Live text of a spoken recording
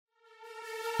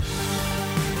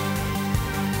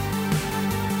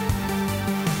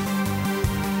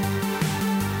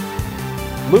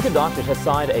Luka Doncic has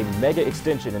signed a mega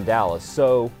extension in Dallas,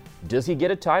 so does he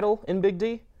get a title in Big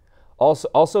D?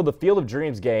 Also, the Field of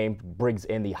Dreams game brings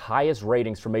in the highest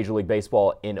ratings for Major League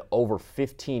Baseball in over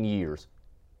 15 years.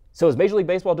 So is Major League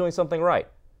Baseball doing something right?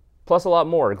 Plus a lot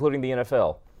more, including the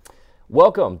NFL.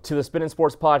 Welcome to the Spinnin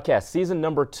Sports Podcast, season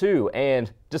number 2,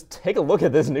 and just take a look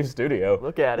at this new studio.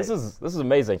 Look at it. This is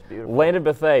amazing. It's beautiful. Landon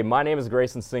Buffet, my name is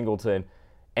Grayson Singleton,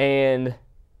 and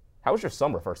how was your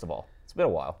summer, first of all? It's been a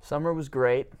while. Summer was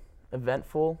great,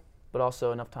 eventful, but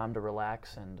also enough time to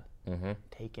relax and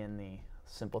take in the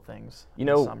simple things in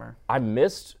the summer. I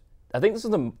think this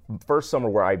is the first summer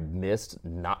where I missed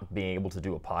not being able to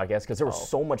do a podcast because there was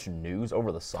so much news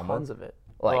over the summer. Tons of it.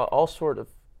 All sort of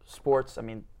sports. I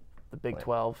mean, the Big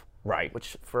 12, right?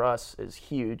 Which for us is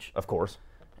huge. Of course.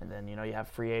 And then, you have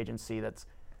free agency that's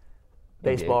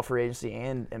baseball free agency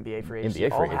and NBA free agency. NBA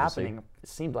free all agency. Happening, it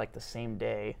seemed like the same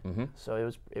day. So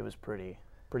it was pretty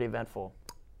eventful.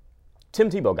 Tim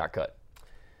Tebow got cut.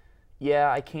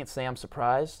 Yeah, I can't say I'm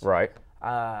surprised. Right.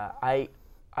 I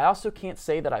also can't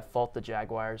say that I fault the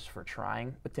Jaguars for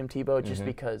trying with Tim Tebow just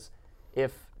because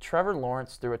if Trevor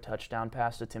Lawrence threw a touchdown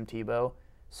pass to Tim Tebow,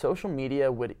 social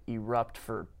media would erupt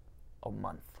for a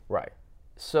month. Right.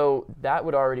 So that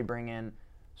would already bring in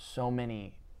so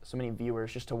many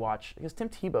viewers just to watch. Because Tim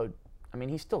Tebow, I mean,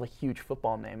 he's still a huge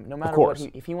football name. No matter what,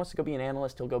 if he wants to go be an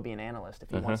analyst, he'll go be an analyst. If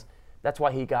he wants, that's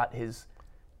why he got his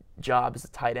job as a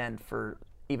tight end for,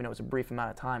 even though it was a brief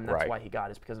amount of time, that's why he got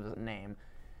it, is because of his name.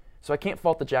 So I can't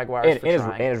fault the Jaguars for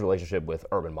trying. And his relationship with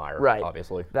Urban Meyer,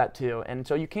 obviously. That too. And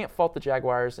so you can't fault the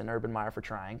Jaguars and Urban Meyer for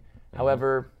trying.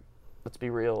 However, let's be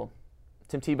real.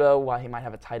 Tim Tebow, while he might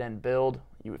have a tight end build,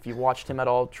 if you watched him at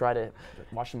all, try to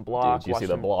watch him block. Did you see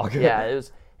the block? Yeah,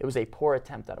 it was a poor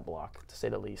attempt at a block, to say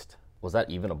the least. Was that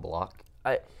even a block?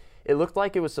 It looked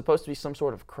like it was supposed to be some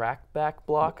sort of crackback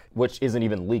block. Which isn't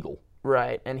even legal.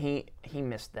 Right, and he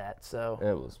missed that, so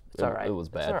it's all right. It was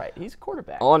bad. It's all right. He's a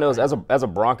quarterback. All I know is, as a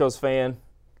Broncos fan,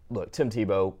 look, Tim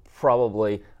Tebow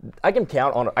I can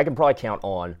probably count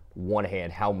on one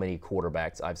hand how many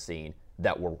quarterbacks I've seen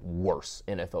that were worse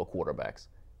NFL quarterbacks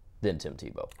than Tim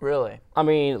Tebow. Really? I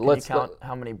mean, Can you count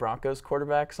how many Broncos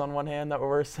quarterbacks on one hand that were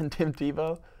worse than Tim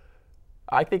Tebow?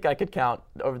 I think I could count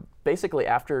basically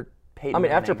after Peyton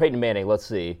Manning. After Peyton Manning, let's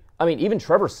see. I mean, even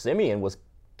Trevor Siemian was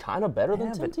kind of better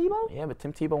than Tim Tebow? Yeah, but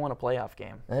Tim Tebow won a playoff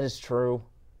game. That is true.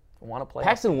 Won a playoff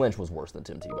Paxton Lynch was worse than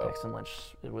Tim Tebow. Paxton Lynch,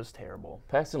 it was terrible.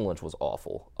 Paxton Lynch was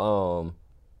awful.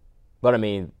 But I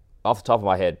mean, off the top of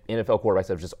my head, NFL quarterbacks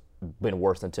have just been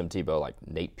worse than Tim Tebow, like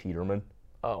Nate Peterman.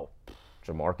 Oh.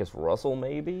 Jamarcus Russell,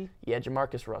 maybe? Yeah,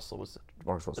 Jamarcus Russell was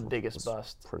the biggest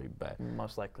bust. Pretty bad.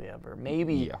 Most likely ever.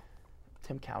 Maybe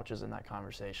Tim Couch is in that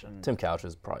conversation. Tim Couch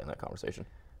is probably in that conversation.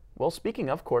 Well, speaking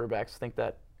of quarterbacks, I think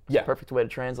that is a perfect way to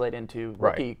translate into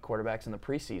rookie quarterbacks in the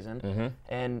preseason.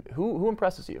 And who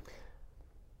impresses you?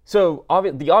 So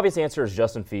the obvious answer is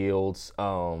Justin Fields.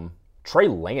 Trey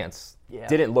Lance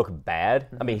didn't look bad.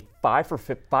 I mean, 5 for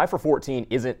 14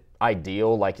 isn't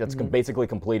ideal. Like, that's basically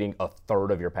completing a third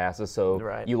of your passes.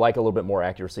 So you like a little bit more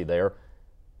accuracy there.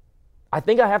 I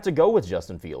think I have to go with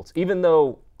Justin Fields, even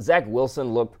though Zach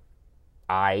Wilson looked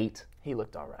aight. He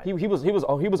looked all right. He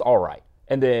was all right.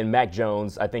 And then Mac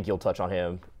Jones, I think you'll touch on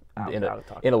him in a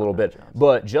little bit.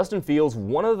 But Justin Fields,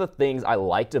 one of the things I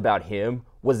liked about him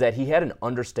was that he had an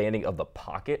understanding of the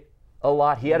pocket a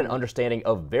lot. He had an understanding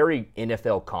of very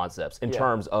NFL concepts in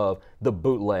terms of the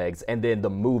bootlegs and then the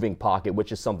moving pocket,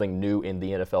 which is something new in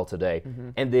the NFL today.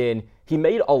 And then he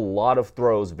made a lot of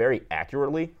throws very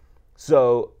accurately.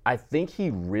 So I think he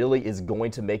really is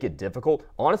going to make it difficult.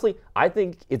 Honestly, I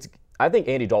think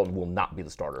Andy Dalton will not be the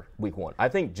starter week 1. I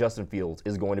think Justin Fields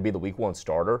is going to be the week 1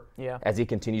 starter as he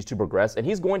continues to progress, and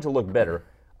he's going to look better.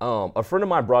 A friend of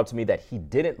mine brought up to me that he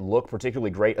didn't look particularly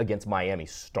great against Miami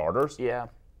starters. Yeah.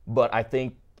 But I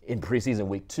think in preseason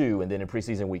week 2 and then in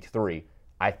preseason week 3,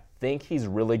 I think he's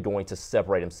really going to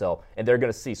separate himself, and they're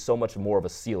going to see so much more of a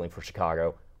ceiling for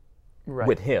Chicago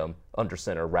with him under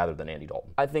center rather than Andy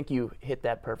Dalton. I think you hit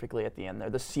that perfectly at the end there.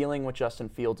 The ceiling with Justin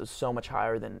Fields is so much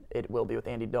higher than it will be with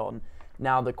Andy Dalton.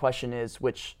 Now the question is,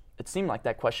 which it seemed like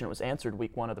that question was answered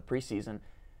week 1 of the preseason,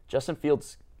 Justin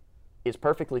Fields is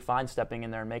perfectly fine stepping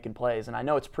in there and making plays. And I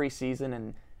know it's preseason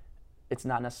and it's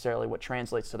not necessarily what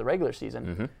translates to the regular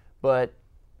season. But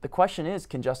the question is,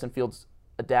 can Justin Fields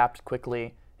adapt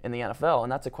quickly in the NFL?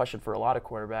 And that's a question for a lot of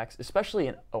quarterbacks, especially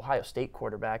an Ohio State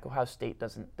quarterback. Ohio State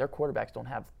their quarterbacks don't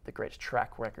have the greatest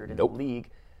track record in the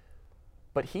league.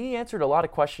 But he answered a lot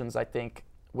of questions, I think,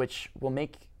 which will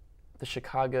make the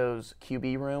Chicago's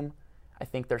QB room, I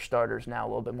think their starters now a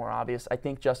little bit more obvious. I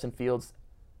think Justin Fields,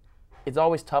 it's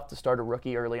always tough to start a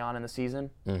rookie early on in the season.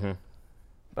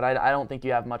 But I don't think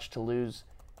you have much to lose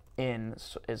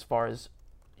as far as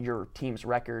your team's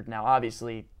record. Now,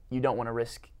 obviously, you don't want to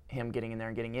risk him getting in there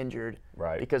and getting injured.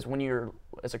 Right. Because when you're,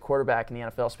 as a quarterback in the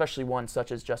NFL, especially one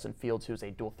such as Justin Fields, who's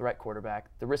a dual threat quarterback,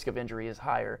 the risk of injury is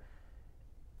higher,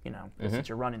 since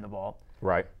you're running the ball.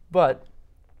 Right. But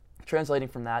translating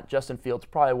from that, Justin Fields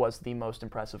probably was the most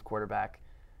impressive quarterback.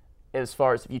 As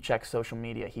far as if you check social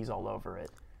media, he's all over it.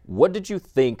 What did you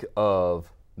think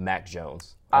of Mac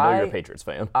Jones? I know you're a Patriots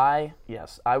fan.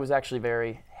 Yes. I was actually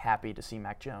very happy to see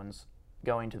Mac Jones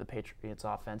going to the Patriots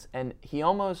offense. And he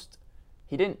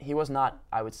was not,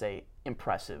 I would say,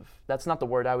 impressive. That's not the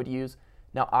word I would use.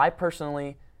 Now, I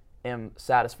personally am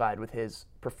satisfied with his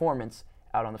performance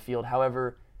out on the field.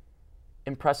 However,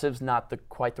 impressive's not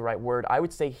quite the right word. I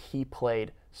would say he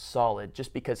played solid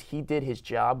just because he did his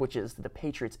job, which is the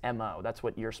Patriots' MO. That's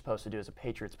what you're supposed to do as a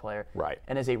Patriots player. Right.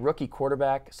 And as a rookie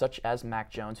quarterback, such as Mac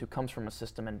Jones, who comes from a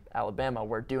system in Alabama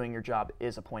where doing your job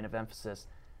is a point of emphasis,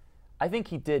 I think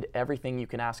he did everything you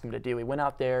can ask him to do. He went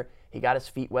out there, he got his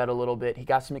feet wet a little bit, he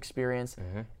got some experience,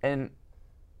 and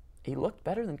he looked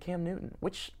better than Cam Newton,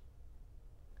 which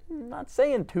I'm not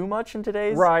saying too much in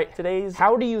today's.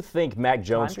 How do you think Mac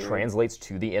Jones translates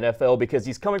to the NFL? Because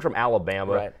he's coming from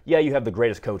Alabama. Right. Yeah, you have the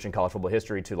greatest coach in college football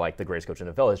history to like the greatest coach in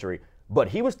NFL history. But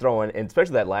he was throwing, and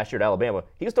especially that last year at Alabama,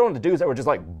 he was throwing to dudes that were just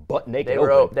like butt naked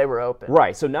open. They were open.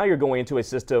 Right. So now you're going into a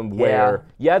system where,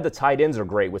 the tight ends are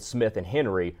great with Smith and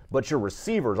Henry, but your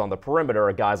receivers on the perimeter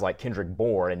are guys like Kendrick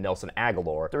Bourne and Nelson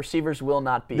Aguilar. The receivers will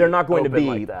not be. They're not going to be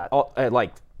like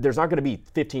that. There's not going to be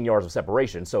 15 yards of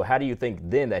separation. So how do you think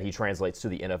then that he translates to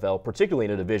the NFL, particularly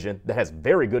in a division that has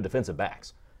very good defensive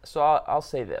backs? So I'll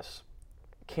say this.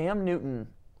 Cam Newton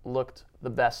looked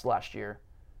the best last year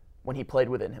when he played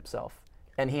within himself.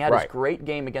 And he had his great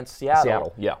game against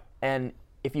Seattle. Yeah. And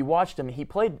if you watched him,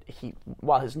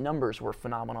 while his numbers were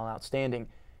phenomenal and outstanding,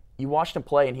 you watched him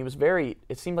play and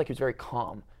it seemed like he was very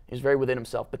calm. He was very within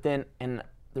himself. But then, and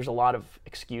there's a lot of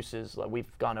excuses that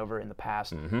we've gone over in the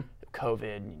past.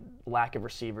 COVID, lack of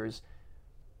receivers.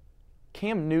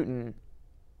 Cam Newton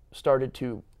started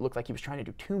to look like he was trying to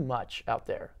do too much out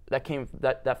there.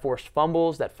 That forced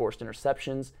fumbles, that forced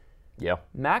interceptions. Yeah.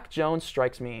 Mac Jones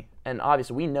strikes me, and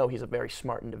obviously we know he's a very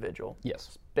smart individual.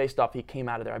 Yes. Based off he came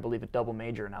out of there, I believe, a double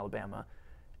major in Alabama.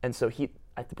 And so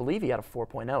I believe he had a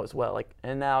 4.0 as well.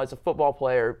 And now as a football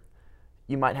player,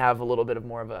 you might have a little bit of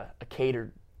more of a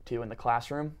catered to in the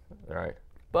classroom. Right.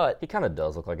 But he kind of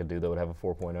does look like a dude that would have a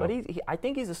 4.0. But I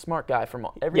think he's a smart guy from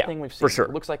everything we've seen. For sure.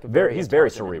 Looks like he's very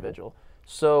cerebral individual.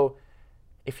 So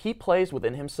if he plays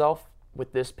within himself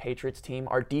with this Patriots team,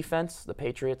 our defense, the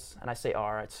Patriots, and I say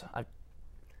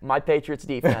my Patriots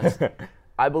defense,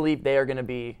 I believe they are going to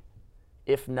be,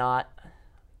 if not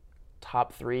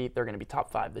top 3, they're going to be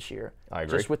top 5 this year. I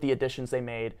agree. Just with the additions they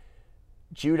made.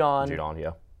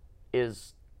 Judon,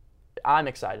 I'm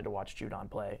excited to watch Judon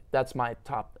play. That's my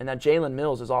top. And that Jalen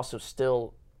Mills is also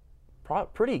still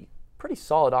pretty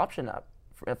solid option up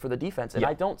for the defense. And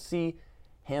I don't see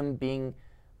him being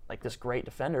like this great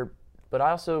defender, but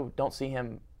I also don't see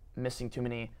him missing too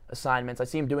many assignments. I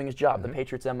see him doing his job, the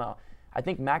Patriots' MO. I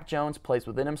think Mac Jones plays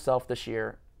within himself this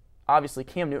year. Obviously,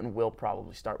 Cam Newton will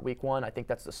probably start week 1. I think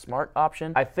that's the smart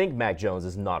option. I think Mac Jones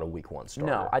is not a week 1 starter.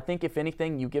 No, I think if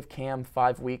anything, you give Cam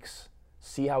 5 weeks,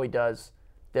 see how he does,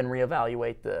 then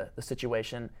reevaluate the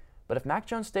situation. But if Mac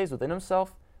Jones stays within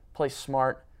himself, plays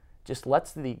smart, just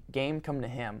lets the game come to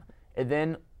him, and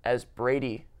then as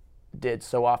Brady did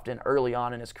so often early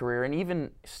on in his career, and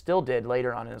even still did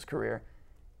later on in his career,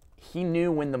 he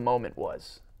knew when the moment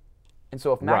was. And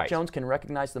so if Mac Jones can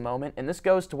recognize the moment, and this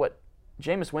goes to what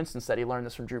Jameis Winston said, he learned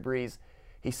this from Drew Brees.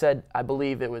 He said, I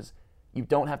believe it was, you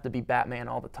don't have to be Batman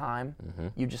all the time.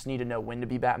 You just need to know when to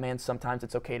be Batman. Sometimes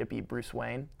it's okay to be Bruce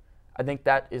Wayne. I think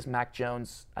that is Mac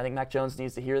Jones. I think Mac Jones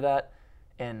needs to hear that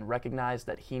and recognize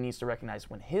that he needs to recognize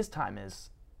when his time is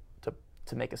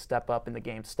to make a step up in the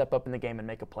game and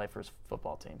make a play for his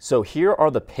football team. So here are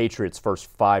the Patriots' first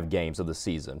 5 games of the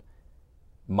season.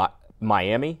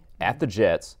 Miami, at the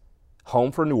Jets,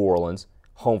 home for New Orleans,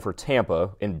 home for Tampa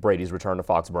in Brady's return to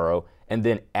Foxborough, and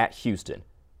then at Houston.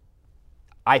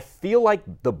 I feel like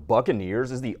the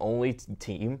Buccaneers is the only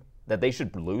team that they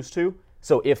should lose to.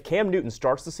 So if Cam Newton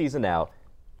starts the season out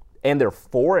and they're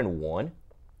 4-1,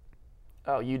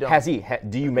 you don't.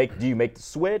 Do you make the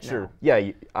switch? No. Or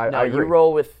I agree.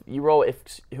 You roll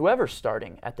if whoever's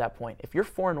starting at that point. If you're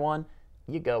 4-1,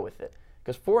 you go with it,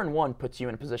 because 4-1 puts you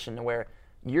in a position where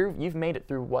you've made it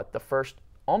through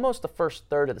almost the first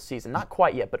third of the season. Not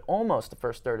quite yet, but almost the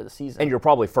first third of the season. And you're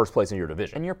probably first place in your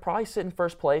division. And you're probably sitting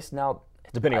first place now.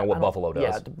 Depending on what Buffalo does.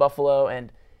 Yeah, Buffalo,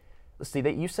 and See,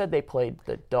 you said they played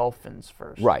the Dolphins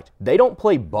first. Right. They don't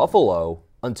play Buffalo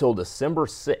until December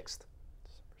 6th.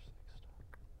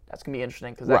 That's gonna be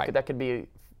interesting because Right. that could be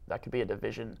a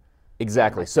division.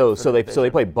 Exactly. So they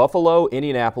play Buffalo,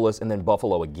 Indianapolis, and then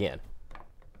Buffalo again.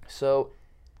 So.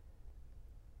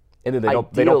 And then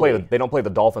they don't play the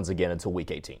Dolphins again until Week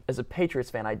 18. As a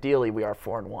Patriots fan, ideally we are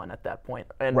 4-1 at that point,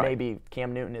 and maybe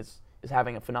Cam Newton is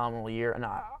having a phenomenal year. And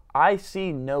I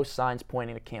see no signs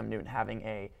pointing to Cam Newton having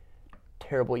a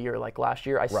terrible year like last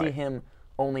year. I see him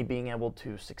only being able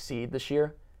to succeed this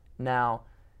year. Now,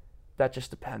 that just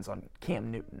depends on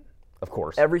Cam Newton. Of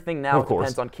course. Everything now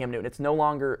depends on Cam Newton. It's no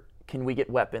longer can we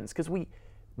get weapons because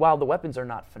while the weapons are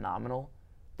not phenomenal.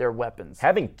 Their weapons.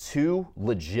 Having two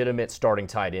legitimate starting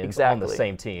tight ends on the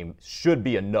same team should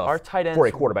be enough Our tight ends for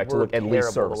a quarterback to look at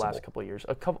least serviceable. The last couple of years.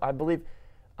 I believe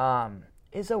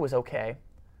Izzo was okay,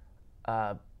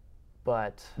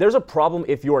 but there's a problem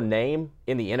if your name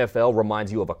in the NFL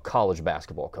reminds you of a college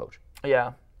basketball coach.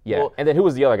 Yeah. Yeah. Well, and then who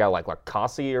was the other guy, like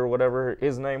Cassie or whatever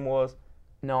his name was?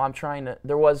 No, I'm trying to.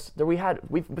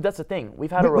 But that's the thing.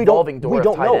 We've had a revolving door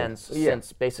of tight ends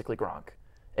since basically Gronk,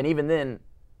 and even then.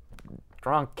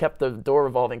 Gronk kept the door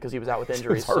revolving because he was out with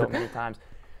injuries so many times.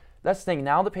 That's the thing.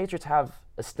 Now the Patriots have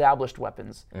established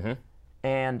weapons,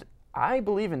 and I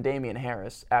believe in Damian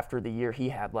Harris after the year he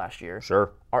had last year.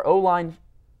 Sure. Our O-line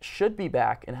should be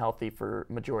back and healthy for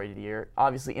majority of the year.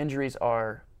 Obviously, injuries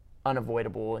are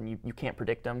unavoidable, and you can't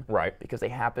predict them. Right. Because they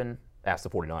happen. Ask the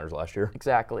 49ers last year.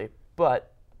 Exactly.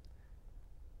 But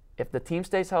if the team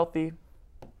stays healthy,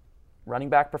 running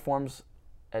back performs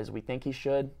as we think he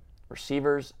should,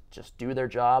 receivers just do their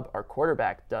job, our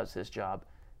quarterback does his job,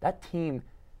 that team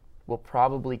will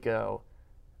probably go,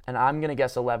 and I'm going to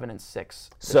guess 11-6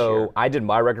 So year. I did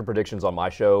my record predictions on my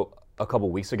show a couple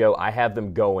weeks ago. I have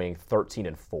them going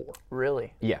 13-4.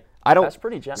 Really? Yeah. That's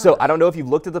pretty generous. So I don't know if you've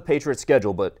looked at the Patriots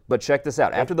schedule, but check this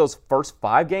out. After those first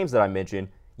 5 games that I mentioned,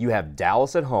 you have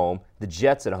Dallas at home, the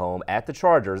Jets at home, at the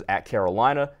Chargers, at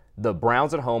Carolina, the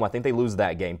Browns at home. I think they lose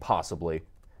that game, possibly.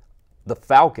 The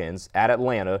Falcons at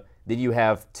Atlanta. Then you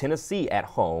have Tennessee at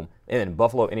home, and then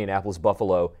Buffalo, Indianapolis,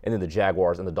 Buffalo, and then the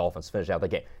Jaguars and the Dolphins finish out the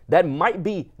game. That might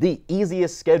be the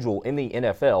easiest schedule in the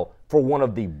NFL for one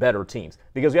of the better teams.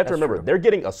 Because you have to remember, they're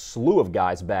getting a slew of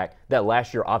guys back that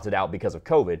last year opted out because of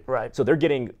COVID. Right. So they're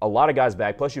getting a lot of guys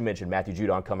back. Plus you mentioned Matthew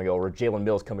Judon coming over, Jalen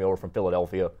Mills coming over from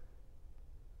Philadelphia.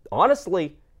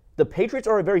 Honestly, the Patriots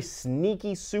are a very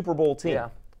sneaky Super Bowl team. Yeah.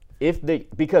 Which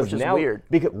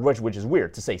is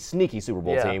weird to say sneaky Super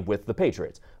Bowl team with the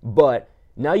Patriots. But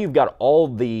now you've got all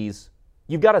these.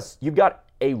 You've got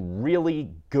a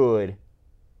really good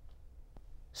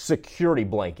security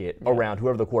blanket around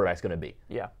whoever the quarterback's going to be.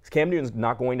 Yeah. Cam Newton's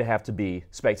not going to have to be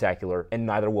spectacular, and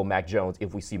neither will Mac Jones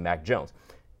if we see Mac Jones.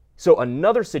 So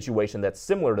another situation that's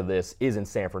similar to this is in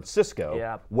San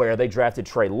Francisco, where they drafted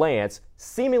Trey Lance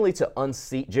seemingly to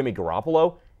unseat Jimmy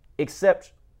Garoppolo,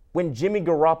 except when Jimmy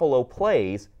Garoppolo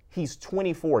plays, he's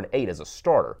 24-8 as a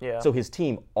starter. Yeah. So his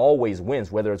team always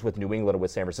wins, whether it's with New England or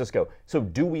with San Francisco. So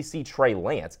do we see Trey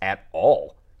Lance at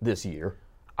all this year?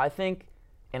 I think,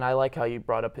 and I like how you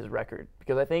brought up his record,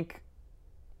 because I think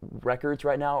records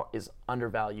right now is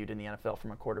undervalued in the NFL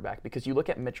from a quarterback. Because you look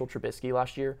at Mitchell Trubisky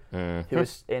last year, who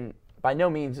is, and by no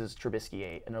means is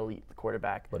Trubisky an elite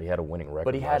quarterback. But he had a winning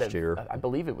record last year. I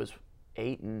believe it was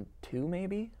 8-2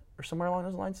 maybe, or somewhere along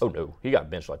those lines. Oh, no. He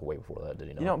got benched like way before that, did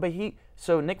he not? But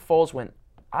so Nick Foles went,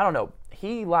 I don't know.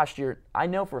 He last year, I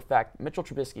know for a fact, Mitchell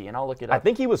Trubisky, and I'll look it up. I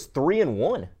think he was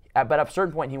 3-1. But at a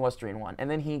certain point, he was 3-1.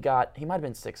 And then he might have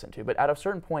been 6-2. But at a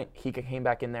certain point, he came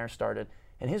back in there and started.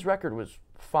 And his record was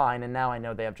fine. And now I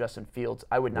know they have Justin Fields.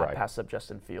 I would not pass up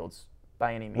Justin Fields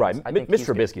by any means. Right. Mitch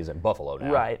Trubisky's in Buffalo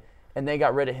now. Right. And they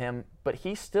got rid of him. But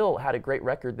he still had a great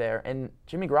record there. And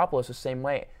Jimmy Garoppolo is the same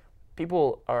way.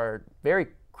 People are very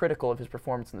critical of his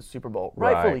performance in the Super Bowl.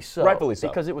 Rightfully so. Rightfully so.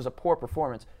 Because it was a poor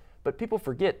performance. But people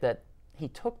forget that he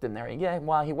took them there. Yeah,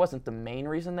 while he wasn't the main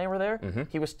reason they were there,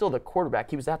 he was still the quarterback.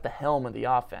 He was at the helm of the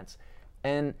offense.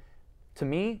 And to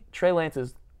me, Trey Lance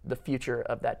is the future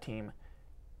of that team.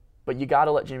 But you got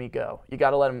to let Jimmy go. You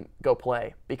got to let him go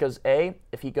play. Because, A,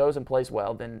 if he goes and plays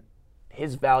well, then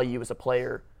his value as a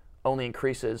player only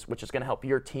increases, which is going to help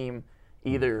your team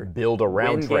either build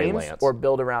around Trey Lance or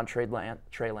build around Trey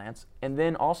Lance. And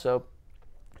then also,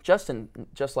 just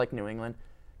like New England,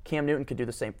 Cam Newton could do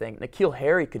the same thing. N'Keal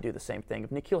Harry could do the same thing.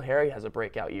 If N'Keal Harry has a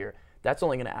breakout year, that's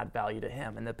only going to add value to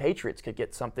him. And the Patriots could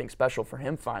get something special for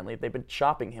him finally. They've been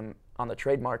shopping him on the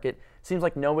trade market. Seems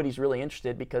like nobody's really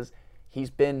interested because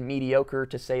he's been mediocre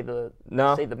to say the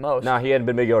most. No, he hadn't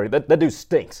been mediocre. That dude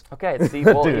stinks. Okay, he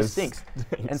stinks.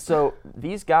 And so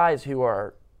these guys who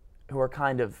are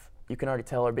kind of you can already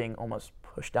tell are being almost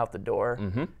pushed out the door.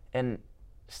 Mm-hmm. And it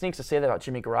stinks to say that about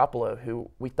Jimmy Garoppolo, who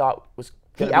we thought was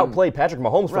he outplayed Patrick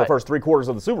Mahomes for the first 3 quarters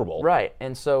of the Super Bowl. Right.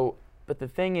 And so, but the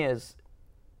thing is,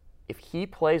 if he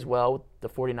plays well with the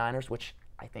 49ers, which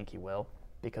I think he will,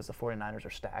 because the 49ers are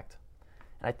stacked,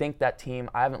 and I think that team,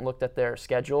 I haven't looked at their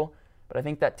schedule, but I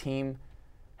think that team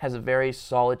has a very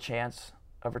solid chance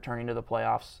of returning to the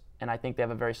playoffs, and I think they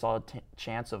have a very solid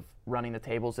chance of running the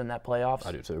tables in that playoffs.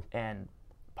 I do too. And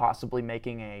possibly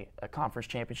making a conference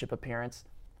championship appearance.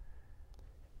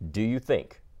 Do you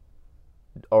think,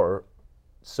 or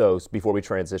so before we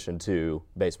transition to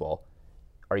baseball,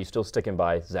 are you still sticking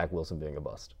by Zach Wilson being a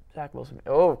bust? Zach Wilson.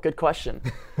 Oh, good question.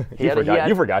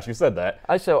 You forgot you said that.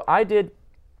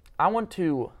 I want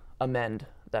to amend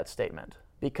that statement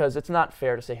because it's not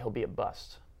fair to say he'll be a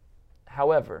bust.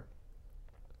 However,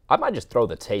 I might just throw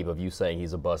the tape of you saying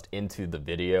he's a bust into the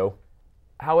video.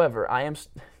 However,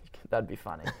 that'd be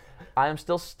funny. I am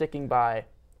still sticking by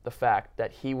the fact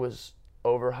that he was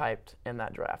overhyped in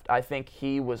that draft. I think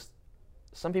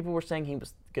some people were saying he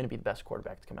was going to be the best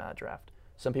quarterback to come out of that draft.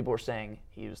 Some people were saying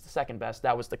he was the second best.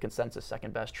 That was the consensus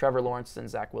second best. Trevor Lawrence and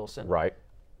Zach Wilson. Right.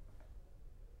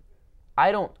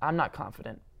 I'm not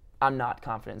confident. I'm not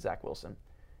confident in Zach Wilson.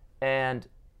 And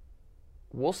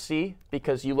we'll see,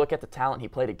 because you look at the talent he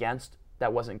played against,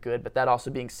 that wasn't good. But that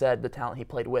also being said, the talent he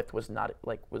played with was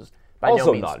by also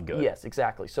no means not good. Yes,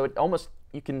 exactly. So it almost,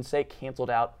 you can say,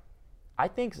 canceled out. I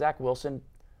think Zach Wilson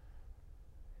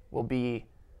will be,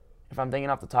 if I'm thinking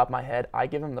off the top of my head, I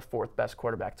give him the 4th best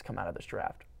quarterback to come out of this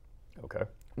draft. Okay.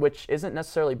 Which isn't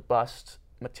necessarily bust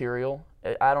material.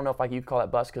 I don't know if you'd call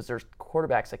that bust, because there's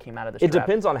quarterbacks that came out of this draft. It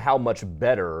depends on how much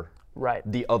better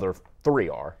the other 3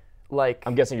 are. Like,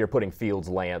 I'm guessing you're putting Fields,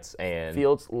 Lance, and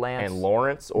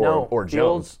Lawrence, or Jones.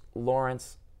 Fields,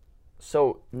 Lawrence.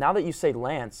 So now that you say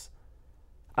Lance,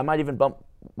 I might even bump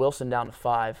Wilson down to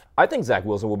 5. I think Zach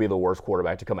Wilson will be the worst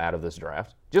quarterback to come out of this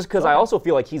draft, just because I also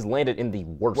feel like he's landed in the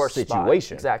worst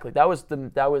situation. Spot. Exactly.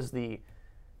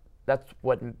 That's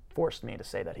what forced me to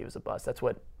say that he was a bust. That's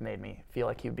what made me feel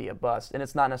like he'd be a bust. And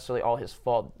it's not necessarily all his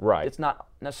fault. Right. It's not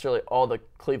necessarily all the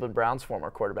Cleveland Browns former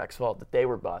quarterbacks' fault that they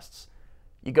were busts.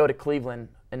 You go to Cleveland,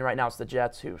 and right now it's the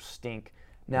Jets who stink.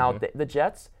 Now, the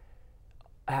Jets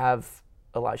have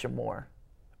Elijah Moore,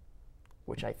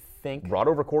 which I think brought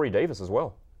over Corey Davis as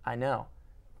well. I know.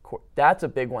 That's a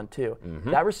big one, too.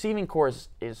 That receiving core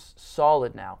is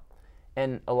solid now.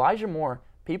 And Elijah Moore,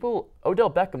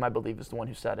 Odell Beckham, I believe, is the one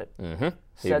who said it.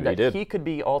 Said that he could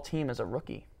be all-team as a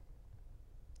rookie.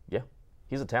 Yeah,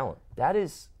 he's a talent. That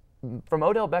is, from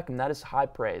Odell Beckham, that is high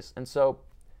praise. And so,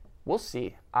 we'll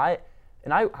see. I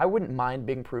wouldn't mind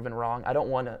being proven wrong. I don't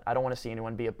want to see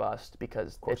anyone be a bust,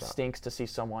 because it stinks to see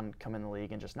someone come in the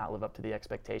league and just not live up to the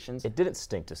expectations. It didn't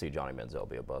stink to see Johnny Manziel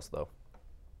be a bust, though.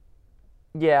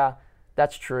 Yeah,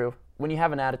 that's true. When you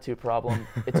have an attitude problem,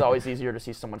 it's always easier to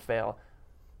see someone fail.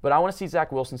 But I want to see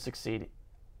Zach Wilson succeed.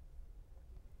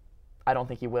 I don't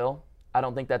think he will. I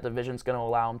don't think that division's going to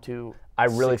allow him to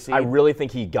succeed. I really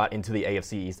think he got into the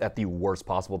AFC East at the worst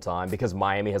possible time, because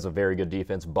Miami has a very good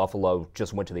defense. Buffalo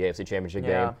just went to the AFC Championship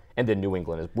game, and then New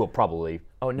England will probably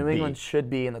New England should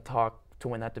be in the talk to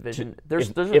win that division.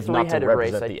 There's a three-headed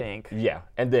race, I think. Yeah,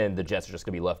 and then the Jets are just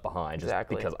going to be left behind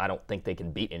because I don't think they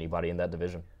can beat anybody in that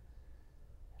division.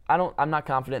 I'm not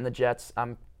confident in the Jets.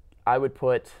 I would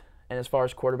put, and as far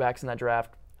as quarterbacks in that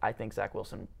draft, I think Zach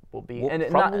Wilson will be. Will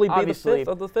probably be the 5th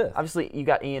of the 5th. Obviously, you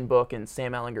got Ian Book and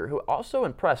Sam Ehlinger, who also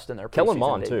impressed in their preseason Kellen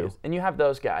Mond, debuts. too. And you have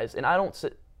those guys. And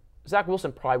Zach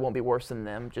Wilson probably won't be worse than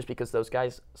them, just because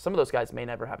some of those guys may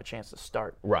never have a chance to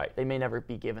start. Right. They may never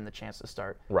be given the chance to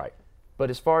start. Right. But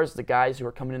as far as the guys who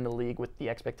are coming into the league with the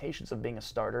expectations of being a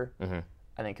starter,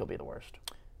 I think he'll be the worst.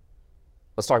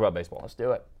 Let's talk about baseball. Let's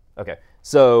do it. Okay.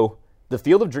 So the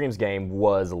Field of Dreams game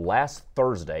was last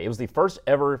Thursday. It was the first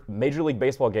ever Major League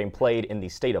Baseball game played in the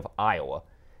state of Iowa.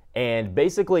 And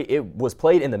basically, it was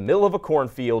played in the middle of a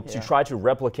cornfield to try to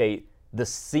replicate the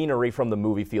scenery from the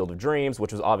movie Field of Dreams,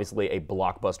 which was obviously a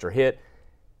blockbuster hit.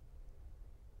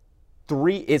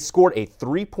 It scored a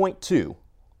 3.2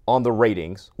 on the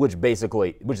ratings, which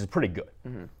is pretty good.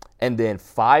 And then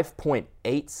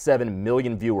 5.87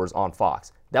 million viewers on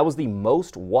Fox. That was the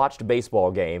most watched baseball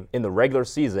game in the regular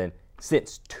season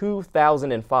since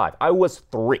 2005. I was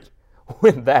 3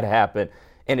 when that happened,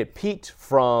 and it peaked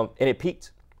from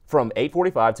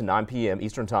 8:45 to 9 p.m.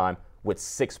 Eastern Time with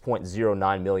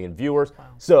 6.09 million viewers. Wow.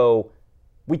 So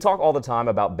we talk all the time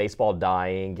about baseball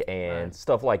dying and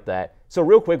stuff like that. So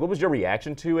real quick, what was your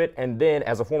reaction to it? And then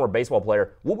as a former baseball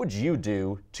player, what would you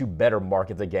do to better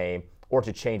market the game or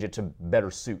to change it to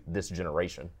better suit this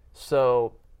generation?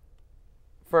 So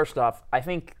First off, I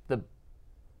think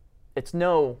it's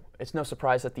no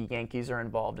surprise that the Yankees are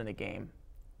involved in a game.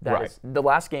 The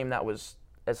last game that was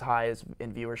as high as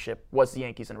in viewership was the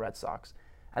Yankees and Red Sox.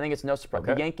 I think it's no surprise.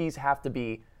 Okay. The Yankees have to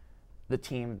be the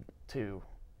team to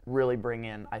really bring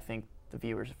in, I think, the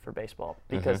viewers for baseball,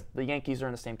 because the Yankees are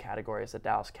in the same category as the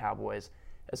Dallas Cowboys,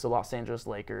 as the Los Angeles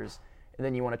Lakers, and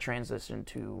then you want to transition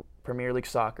to Premier League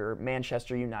soccer,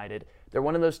 Manchester United. They're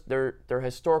one of those. They're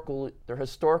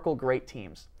historical great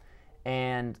teams,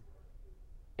 and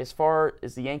as far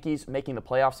as the Yankees making the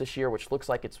playoffs this year, which looks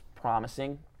like it's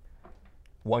promising.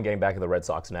 One game back of the Red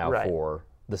Sox now for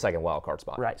the second wild card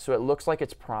spot. Right. So it looks like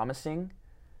it's promising.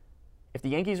 If the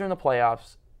Yankees are in the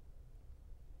playoffs,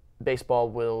 baseball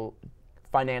will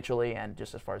financially and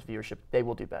just as far as viewership, they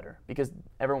will do better because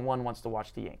everyone wants to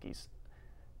watch the Yankees.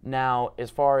 Now,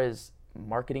 as far as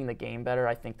marketing the game better,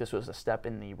 I think this was a step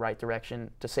in the right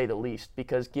direction, to say the least,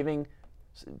 because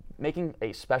making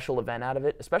a special event out of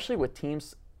it, especially with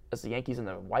teams as the Yankees and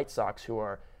the White Sox who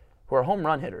are home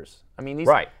run hitters. I mean,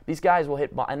 these guys will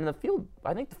hit, and the field.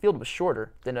 I think the field was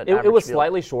shorter than an average It was field.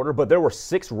 slightly shorter, but there were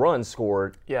 6 runs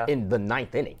scored in the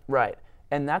 9th inning. Right,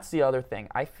 and that's the other thing.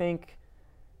 I think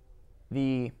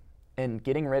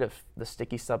getting rid of the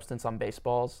sticky substance on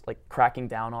baseballs, like cracking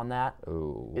down on that,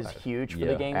 is huge for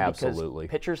the game. Absolutely.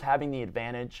 Because pitchers having the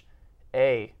advantage,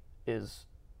 is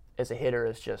as a hitter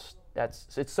is just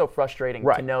it's so frustrating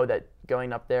to know that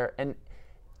going up there and.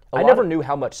 I never knew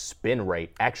how much spin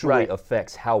rate actually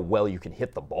affects how well you can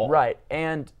hit the ball. Right,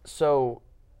 and so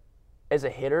as a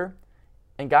hitter,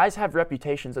 and guys have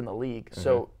reputations in the league,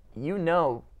 so you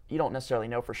don't necessarily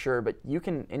know for sure, but you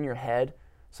can, in your head,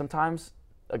 sometimes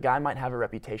a guy might have a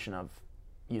reputation of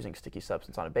using sticky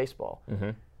substance on a baseball.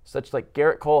 Such like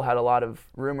Garrett Cole had a lot of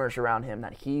rumors around him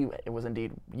that he was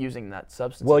indeed using that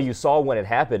substance. Well, you saw when it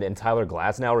happened, and Tyler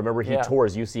Glasnow, remember he tore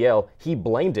his UCL, he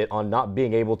blamed it on not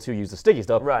being able to use the sticky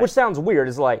stuff, which sounds weird.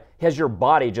 It's like, has your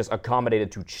body just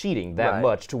accommodated to cheating that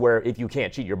much to where if you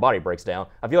can't cheat, your body breaks down?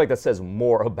 I feel like that says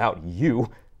more about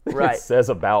you than it says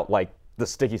about like the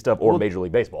sticky stuff or Major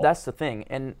League Baseball. That's the thing.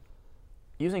 And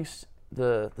using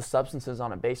the substances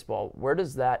on a baseball, where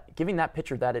does that, giving that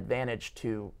pitcher that advantage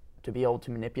to be able to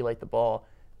manipulate the ball,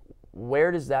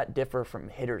 where does that differ from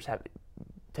hitters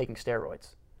taking steroids?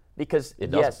 Because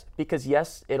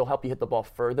yes, it'll help you hit the ball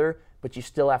further, but you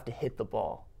still have to hit the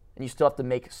ball, and you still have to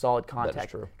make solid contact. That is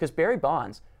true. Because Barry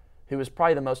Bonds, who was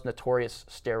probably the most notorious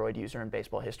steroid user in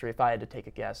baseball history, if I had to take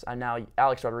a guess, and now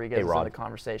Alex Rodriguez is in the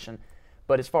conversation,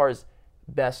 but as far as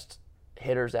best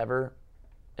hitters ever,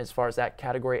 as far as that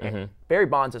category, Barry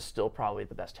Bonds is still probably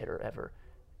the best hitter ever,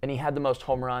 and he had the most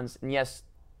home runs, and yes,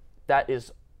 that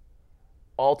is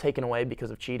all taken away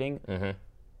because of cheating,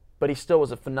 but he still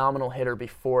was a phenomenal hitter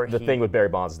before The thing with Barry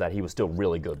Bonds is that he was still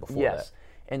really good before that.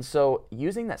 And so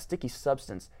using that sticky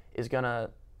substance is going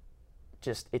to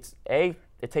just, it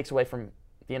takes away from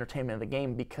the entertainment of the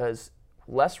game because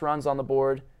less runs on the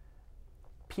board,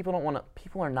 people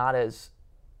are not as,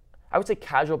 I would say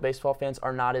casual baseball fans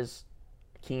are not as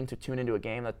keen to tune into a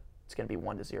game that's going to be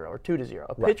 1-0 or 2-0.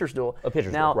 A pitcher's duel.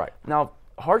 Now,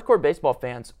 hardcore baseball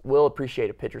fans will appreciate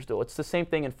a pitcher's duel. It's the same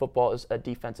thing in football as a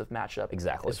defensive matchup.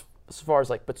 Exactly. As far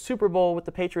as but Super Bowl with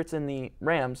the Patriots and the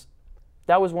Rams,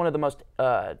 that was one of the most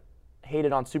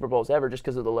hated on Super Bowls ever just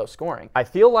because of the low scoring. I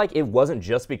feel like it wasn't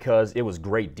just because it was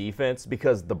great defense,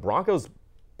 because the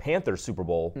Broncos-Panthers Super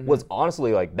Bowl was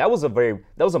honestly that was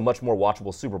a much more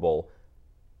watchable Super Bowl.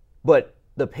 But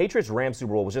the Patriots-Rams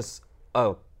Super Bowl was just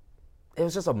a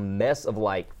mess of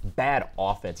bad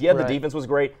offense. Yeah, the defense was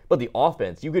great, but the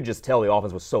offense, you could just tell the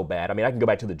offense was so bad. I mean, I can go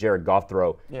back to the Jared Goff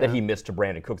throw that he missed to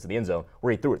Brandon Cooks in the end zone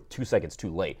where he threw it 2 seconds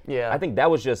too late. Yeah. I think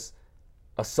that was just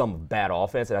a sum of bad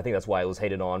offense, and I think that's why it was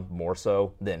hated on more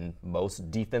so than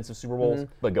most defensive Super Bowls.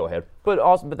 But go ahead. But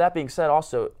that being said,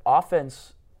 also,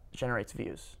 offense generates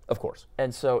views. Of course.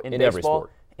 And so in baseball, every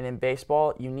sport. And in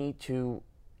baseball, you need to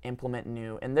implement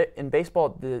new. And in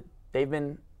baseball, they've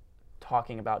been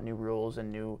talking about new rules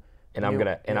and new. And I'm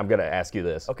gonna ask you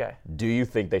this. Okay. Do you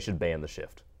think they should ban the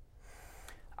shift?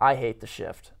 I hate the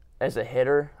shift. As a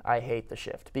hitter, I hate the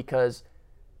shift because,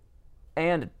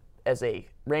 and as a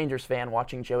Rangers fan,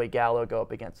 watching Joey Gallo go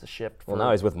up against the shift. Well,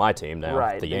 now he's with my team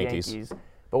now, the Yankees.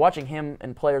 But watching him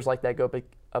and players like that go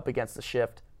up against the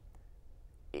shift,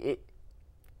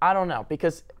 I don't know,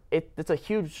 because it's a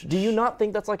huge. Do you not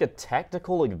think that's a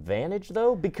tactical advantage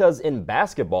though? Because in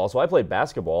basketball, so I played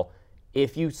basketball.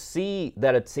 If you see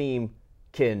that a team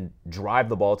can drive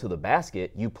the ball to the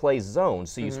basket, you play zone,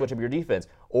 so you switch up your defense.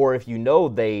 Or if you know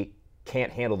they can't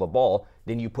handle the ball,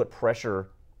 then you put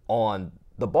pressure on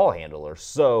the ball handler.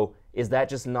 So is that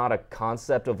just not a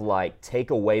concept of like take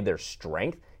away their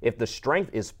strength? If the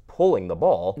strength is pulling the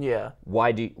ball,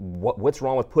 what's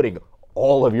wrong with putting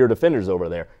all of your defenders over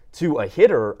there? To a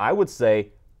hitter, I would say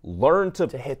learn to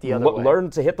hit the other way. Learn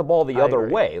to hit the ball the other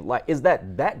way. Like, is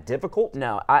that difficult?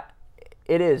 No,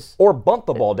 it is. Or bump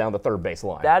the ball down the third base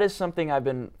line. That is something I've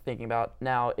been thinking about.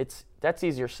 Now, that's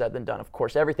easier said than done. Of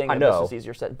course, everything in this is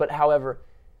easier said. But however,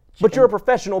 you're a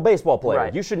professional baseball player.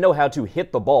 Right. You should know how to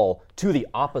hit the ball to the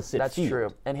opposite field. That's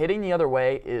true. And hitting the other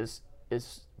way is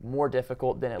more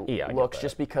difficult than it looks,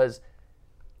 just because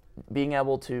being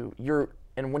able to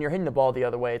and when you're hitting the ball the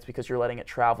other way, it's because you're letting it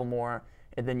travel more,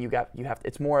 and then you have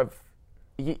it's more of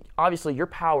obviously your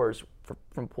powers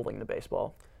from pulling the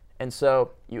baseball. And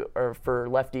so for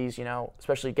lefties,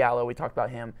 especially Gallo, we talked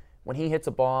about him. When he hits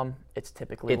a bomb, it's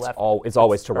typically left. It's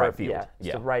always to right field. Yeah, it's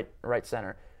to right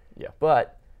center. Yeah.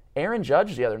 But Aaron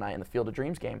Judge the other night in the Field of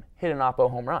Dreams game hit an oppo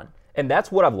home run. And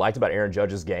that's what I've liked about Aaron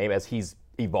Judge's game as he's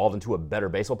evolved into a better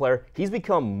baseball player. He's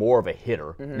become more of a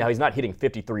hitter. Mm-hmm. Now, he's not hitting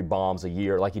 53 bombs a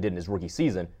year like he did in his rookie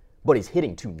season, but he's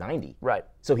hitting 290. Right.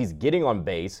 So he's getting on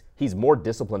base, he's more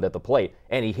disciplined at the plate,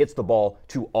 and he hits the ball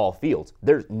to all fields.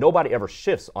 Nobody ever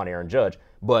shifts on Aaron Judge,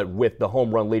 but with the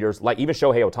home run leaders, like even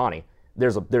Shohei Ohtani,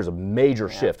 there's a major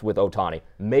shift with Ohtani,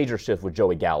 major shift with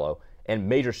Joey Gallo, and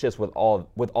major shifts with all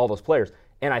those players.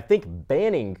 And I think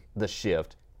banning the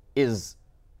shift is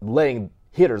letting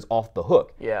hitters off the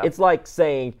hook. Yeah. It's like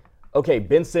saying, okay,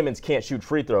 Ben Simmons can't shoot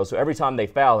free throws, so every time they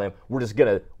foul him, we're just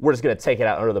gonna take it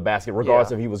out under the basket,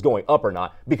 regardless if he was going up or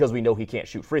not, because we know he can't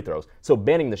shoot free throws. So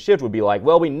banning the shift would be like,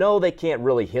 well, we know they can't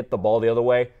really hit the ball the other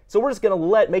way, so we're just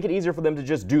gonna make it easier for them to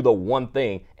just do the one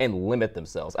thing and limit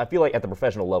themselves. I feel like at the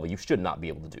professional level, you should not be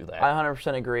able to do that. I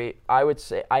 100% agree. I would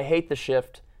say I hate the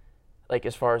shift, like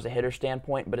as far as the hitter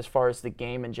standpoint, but as far as the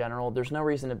game in general, there's no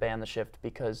reason to ban the shift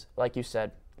because, like you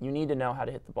said, you need to know how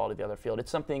to hit the ball to the other field. It's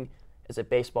something, as a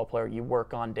baseball player, you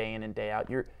work on day in and day out.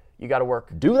 You got to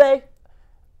work. Do they?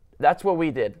 That's what we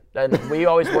did. And we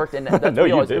always worked in that. No,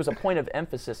 it was a point of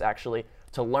emphasis, actually,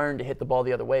 to learn to hit the ball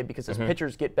the other way because as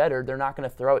pitchers get better, they're not going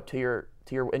to throw it to your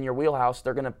in your wheelhouse.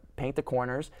 They're going to paint the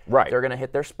corners. Right. They're going to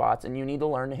hit their spots, and you need to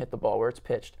learn to hit the ball where it's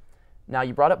pitched. Now,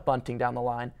 you brought up bunting down the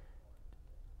line.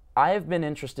 I have been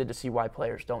interested to see why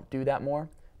players don't do that more.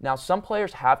 Now, some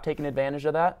players have taken advantage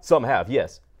of that. Some have,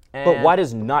 yes. But why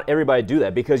does not everybody do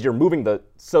that? Because you're moving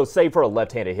so say for a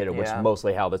left-handed hitter, which is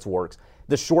mostly how this works,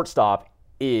 the shortstop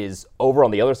is over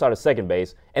on the other side of second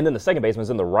base, and then the second baseman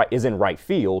is in right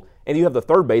field, and you have the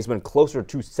third baseman closer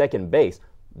to second base.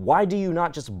 Why do you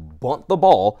not just bunt the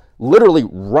ball literally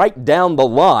right down the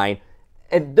line,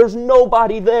 and there's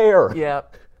nobody there? Yeah,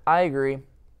 I agree.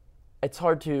 It's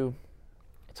hard to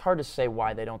say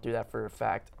why they don't do that for a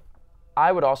fact.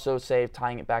 I would also say,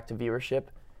 tying it back to viewership,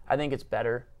 I think it's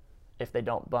better if they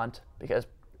don't bunt because,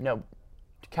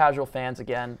 casual fans,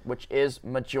 again, which is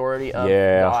majority of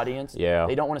the audience,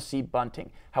 they don't want to see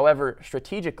bunting. However,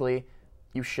 strategically,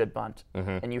 you should bunt,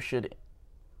 and you should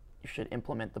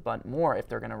implement the bunt more if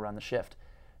they're going to run the shift.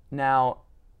 Now,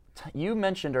 you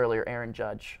mentioned earlier Aaron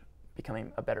Judge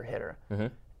becoming a better hitter,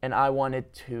 and I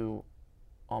wanted to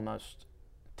almost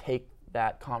take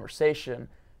that conversation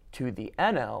to the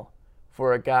NL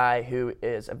for a guy who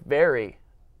is a very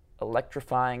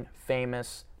electrifying,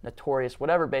 famous, notorious,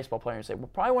 whatever baseball player you say, well,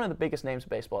 probably one of the biggest names of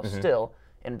baseball still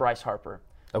in Bryce Harper.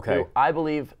 Okay. Who I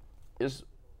believe is,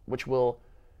 which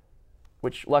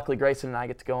luckily Grayson and I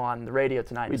get to go on the radio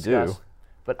tonight and discuss. We do.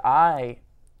 But I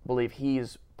believe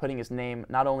he's putting his name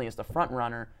not only as the front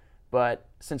runner, but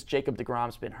since Jacob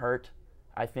deGrom's been hurt,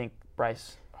 I think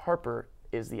Bryce Harper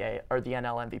is the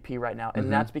NL MVP right now.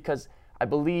 And that's because I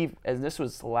believe, and this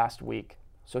was the last week,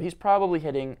 so he's probably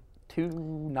hitting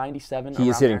 297.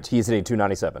 He's hitting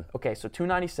 297. Okay, so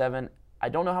 297. I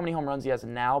don't know how many home runs he has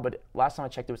now, but last time I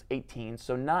checked, it was 18.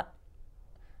 So not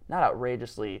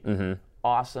outrageously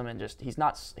awesome, and just he's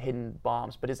not hitting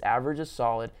bombs, but his average is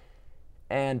solid,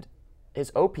 and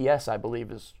his OPS I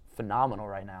believe is phenomenal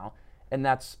right now, and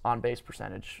that's on base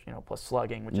percentage, plus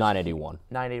slugging, which 981. is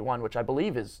 981, which I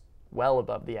believe is well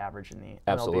above the average in the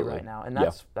MLB right now, and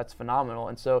that's phenomenal,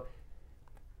 and so.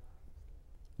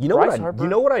 You know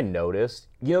what I noticed?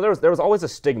 There was always a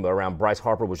stigma around Bryce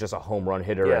Harper was just a home run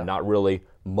hitter and not really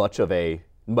much of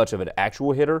an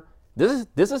actual hitter. This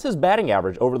is his batting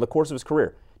average over the course of his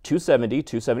career. 270,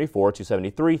 274,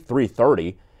 273,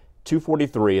 330,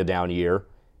 243 a down year,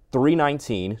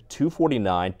 319,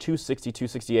 249, 260,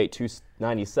 268,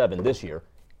 297 this year.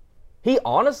 He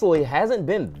honestly hasn't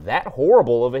been that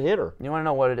horrible of a hitter. You want to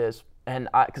know what it is? And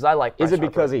because I like Bryce Is it Harper.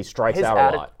 because he strikes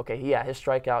out a lot? Okay, yeah, his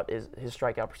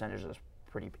strikeout percentage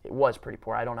was pretty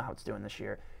poor. I don't know how it's doing this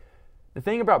year. The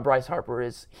thing about Bryce Harper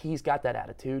is he's got that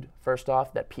attitude, first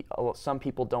off, that some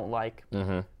people don't like.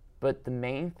 Mm-hmm. But the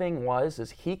main thing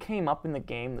is he came up in the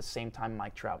game the same time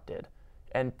Mike Trout did.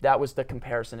 And that was the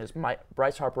comparison, is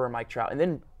Bryce Harper or Mike Trout. And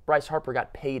then Bryce Harper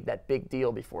got paid that big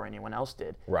deal before anyone else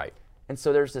did. Right. And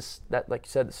so there's that, like you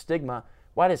said, the stigma.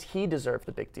 Why does he deserve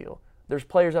the big deal? There's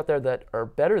players out there that are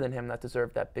better than him that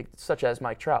deserve that big, such as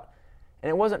Mike Trout. And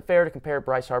it wasn't fair to compare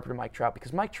Bryce Harper to Mike Trout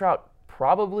because Mike Trout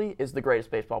probably is the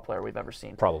greatest baseball player we've ever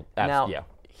seen. Probably. Now,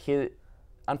 yeah.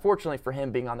 Unfortunately for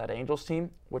him being on that Angels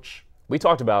team, which we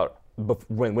talked about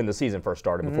when the season first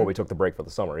started, before we took the break for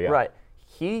the summer. Yeah. Right.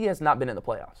 He has not been in the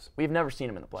playoffs. We've never seen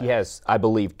him in the playoffs. He has, I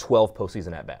believe, 12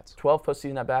 postseason at-bats. 12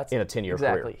 postseason at-bats? In a 10-year career.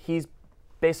 Exactly. He's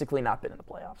basically not been in the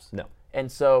playoffs. No. And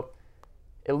so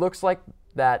it looks like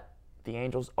that the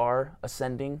Angels are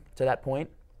ascending to that point,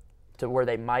 to where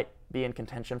they might be in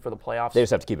contention for the playoffs. They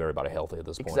just have to keep everybody healthy at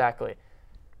this point. Exactly.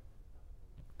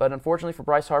 But unfortunately for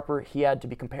Bryce Harper, he had to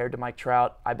be compared to Mike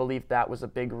Trout. I believe that was a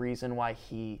big reason why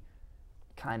he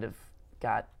kind of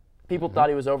got – people thought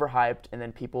he was overhyped, and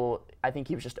then I think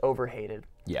he was just overhated.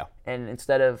 Yeah. And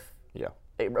instead of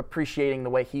appreciating the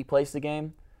way he plays the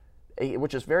game,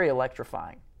 which is very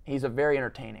electrifying, he's a very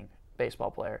entertaining baseball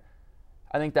player.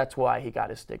 I think that's why he got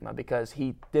his stigma, because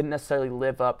he didn't necessarily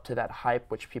live up to that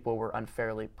hype which people were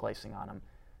unfairly placing on him.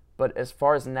 But as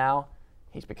far as now,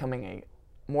 he's becoming a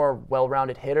more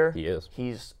well-rounded hitter. He is.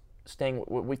 He's staying.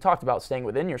 We talked about staying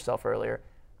within yourself earlier.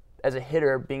 As a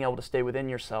hitter, being able to stay within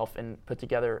yourself and put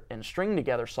together and string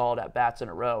together solid at-bats in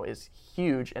a row is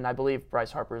huge. And I believe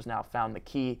Bryce Harper has now found the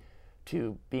key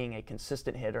to being a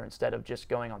consistent hitter instead of just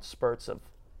going on spurts of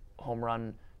home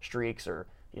run streaks or,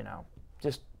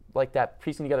 just like that.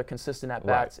 Piecing together consistent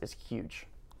at-bats is huge.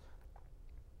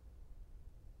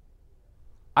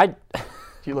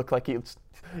 You look like you.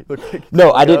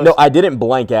 No, I didn't. No, I didn't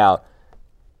blank out.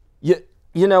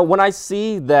 When I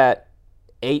see that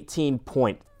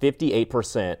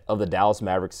 18.58% of the Dallas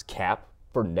Mavericks cap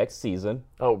for next season.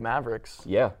 Oh, Mavericks.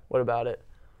 Yeah. What about it?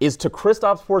 Is to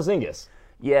Kristaps Porzingis.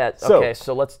 Yeah. Okay.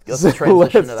 So let's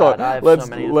transition to that.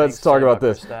 Let's talk about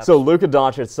this. So Luka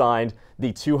Doncic signed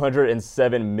the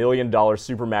 $207 million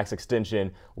Supermax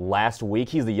extension last week.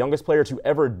 He's the youngest player to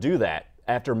ever do that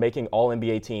after making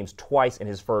All-NBA teams twice in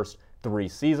his first 3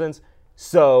 seasons.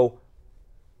 So,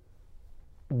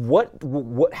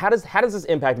 how does this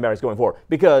impact the Mavericks going forward?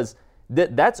 Because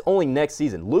that's only next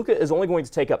season. Luka is only going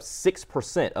to take up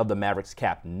 6% of the Mavericks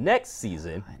cap next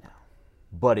season. I know.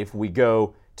 But if we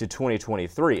go to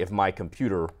 2023, if my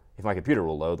computer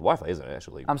will load, the Wi-Fi isn't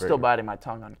actually. I'm still biting my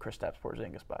tongue on Kristaps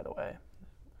Porzingis, by the way.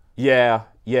 Yeah.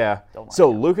 So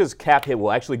Luka's cap hit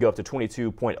will actually go up to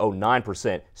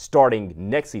 22.09% starting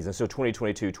next season, so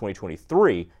 2022,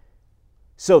 2023.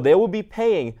 So they will be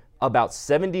paying about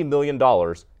 $70 million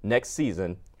next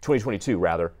season, 2022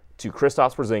 rather, to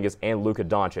Kristaps Porzingis and Luka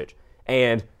Doncic.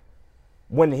 And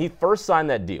when he first signed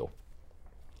that deal,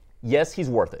 yes, he's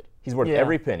worth it. He's worth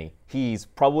every penny. He's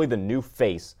probably the new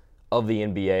face of the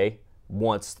NBA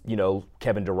once,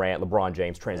 Kevin Durant, LeBron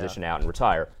James transition out and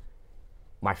retire.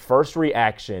 My first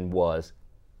reaction was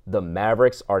the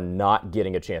Mavericks are not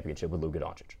getting a championship with Luka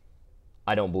Doncic.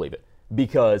 I don't believe it.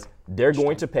 Because they're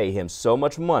going to pay him so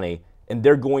much money, and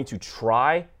they're going to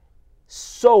try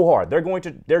so hard. They're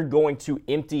going to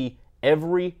empty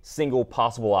every single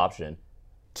possible option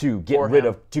to get rid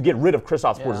of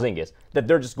Kristaps Porzingis. That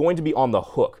they're just going to be on the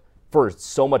hook for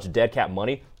so much dead cap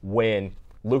money when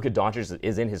Luka Doncic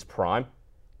is in his prime.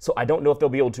 So I don't know if they'll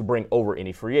be able to bring over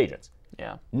any free agents.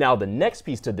 Yeah. Now the next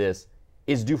piece to this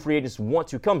is, do free agents want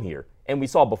to come here? And we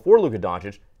saw before Luka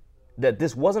Doncic that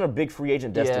this wasn't a big free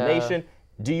agent destination.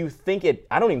 Yeah. Do you think it?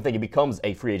 I don't even think it becomes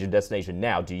a free agent destination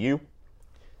now. Do you?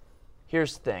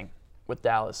 Here's the thing with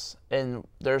Dallas, and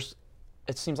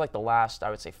it seems like the last, I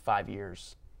would say, 5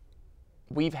 years,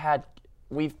 when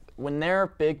there are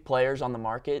big players on the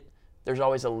market, there's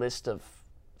always a list of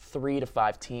 3 to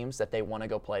 5 teams that they want to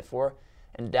go play for,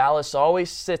 and Dallas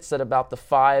always sits at about the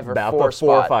 5 or 4 spot. About the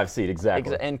 4 or 5 seed,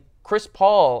 exactly. And Chris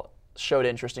Paul showed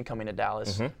interest in coming to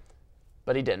Dallas,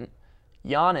 but he didn't.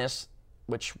 Giannis,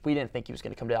 which we didn't think he was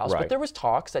going to come to Dallas, but there was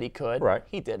talks that he could. Right.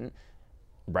 He didn't.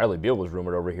 Bradley Beal was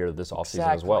rumored over here this offseason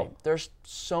as well. There's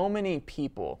so many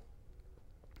people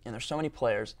and there's so many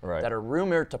players that are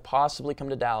rumored to possibly come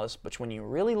to Dallas, but when you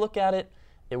really look at it,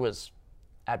 it was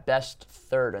at best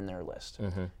 3rd in their list.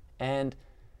 And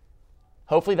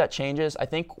hopefully that changes. I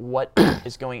think what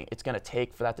it's going to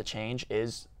take for that to change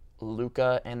is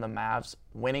Luka and the Mavs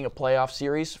winning a playoff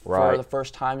series for the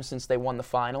first time since they won the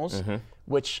finals,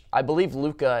 which I believe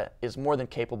Luka is more than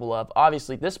capable of.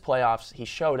 Obviously, this playoffs, he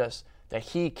showed us that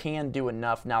he can do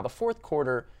enough. Now, the fourth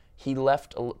quarter, He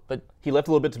left a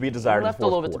little bit to be desired. He left a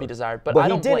little bit to be desired, but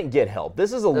he didn't get help.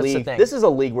 This is a league. This is a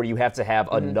league where you have to have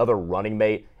another running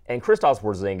mate, and Kristaps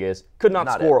Porzingis could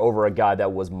not score over a guy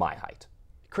that was my height.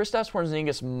 Kristaps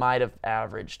Porzingis might have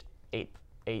averaged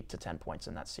 8 to 10 points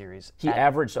in that series. He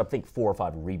averaged, I think, 4 or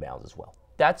 5 rebounds as well.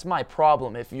 That's my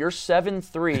problem. If you're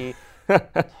 7'3",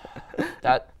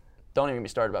 that don't even get me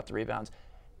started about the rebounds.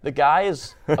 The guy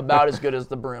is about as good as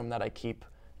the broom that I keep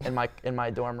in my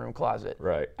dorm room closet.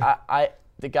 Right.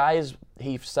 The guy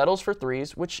he settles for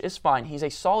threes, which is fine. He's a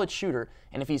solid shooter,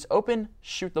 and if he's open,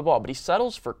 shoot the ball. But he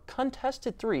settles for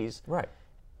contested threes. Right.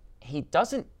 He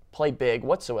doesn't play big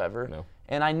whatsoever. No.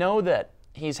 And I know that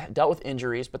he's dealt with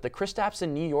injuries, but the Kristaps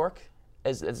in New York,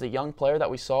 as a young player that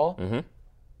we saw,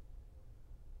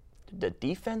 the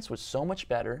defense was so much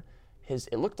better.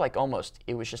 It looked like almost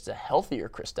it was just a healthier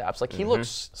Kristaps. Like he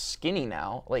looks skinny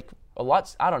now, like a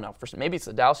lot. I don't know. Maybe it's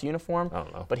the Dallas uniform. I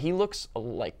don't know. But he looks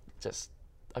like just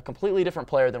a completely different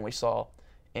player than we saw.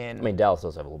 I mean, Dallas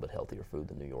does have a little bit healthier food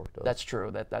than New York does. That's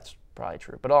true. That's probably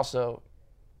true. But also,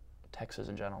 Texas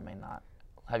in general may not.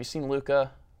 Have you seen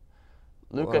Luka?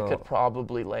 Luka could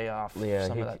probably lay off some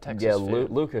of that Texas food.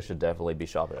 Luka should definitely be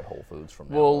shopping at Whole Foods from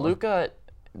now on. Luka.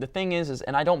 The thing is,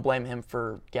 and I don't blame him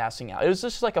for gassing out. It was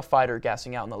just like a fighter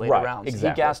gassing out in the later rounds. Exactly.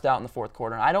 He gassed out in the fourth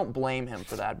quarter, and I don't blame him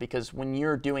for that because when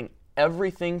you're doing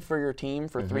everything for your team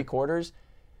for 3 quarters,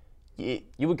 you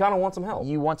would kind of want some help.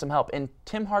 You want some help. And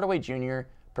Tim Hardaway Jr.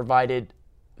 provided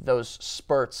those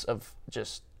spurts of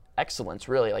just excellence,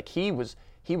 really. Like he would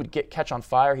catch on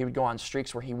fire. He would go on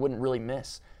streaks where he wouldn't really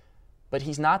miss. But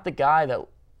he's not the guy that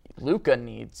Luka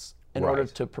needs in order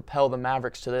to propel the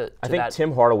Mavericks to I think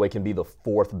Tim Hardaway can be the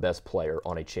 4th best player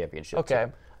on a championship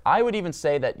team. I would even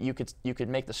say that you could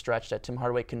make the stretch that Tim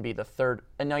Hardaway can be the 3rd,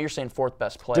 and now you're saying 4th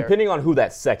best player. Depending on who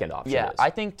that second option is. Yeah, I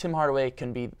think Tim Hardaway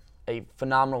can be a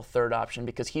phenomenal 3rd option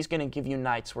because he's going to give you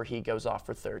nights where he goes off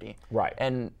for 30. Right.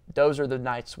 And those are the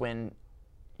nights when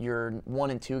your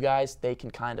 1 and 2 guys, they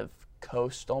can kind of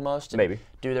coast almost and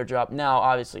do their job. Now,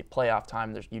 obviously, playoff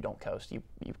time, you don't coast, you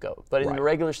go. But in the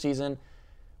regular season,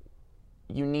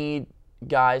 you need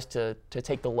guys to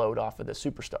take the load off of the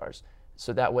superstars.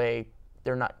 So that way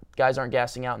guys aren't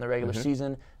gassing out in the regular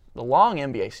season. The long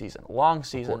NBA season,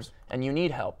 and you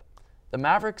need help. The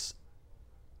Mavericks,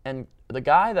 and the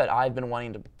guy that I've been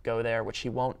wanting to go there, which he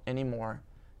won't anymore,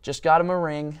 just got him a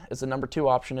ring as the number 2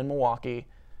 option in Milwaukee.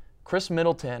 Chris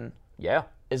Middleton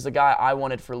is the guy I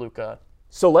wanted for Luka.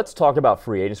 So let's talk about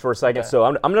free agents for a second. Okay. So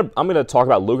I'm gonna talk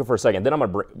about Luka for a second. Then I'm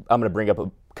gonna bring up a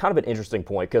kind of an interesting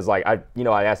point because like I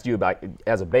asked you about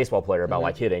as a baseball player about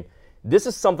like hitting. This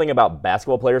is something about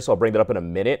basketball players, so I'll bring that up in a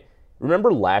minute.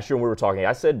 Remember last year when we were talking,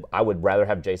 I said I would rather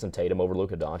have Jason Tatum over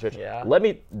Luka Doncic. Yeah.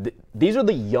 These are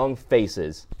the young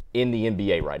faces in the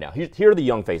NBA right now. Here are the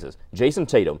young faces. Jason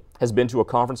Tatum has been to a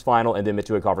conference final and then been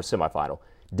to a conference semifinal.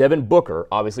 Devin Booker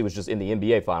obviously was just in the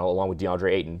NBA final along with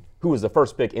DeAndre Ayton, who was the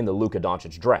first pick in the Luka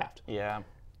Doncic draft. Yeah.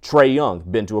 Trae Young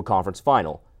been to a conference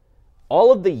final.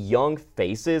 All of the young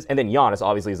faces, and then Giannis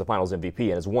obviously is the Finals MVP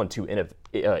and has won 2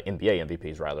 NBA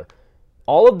MVPs rather.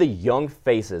 All of the young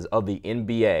faces of the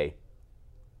NBA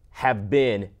have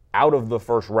been out of the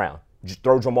first round. Just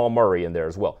throw Jamal Murray in there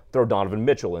as well. Throw Donovan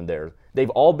Mitchell in there. They've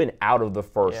all been out of the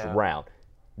first round.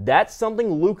 That's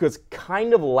something Luka's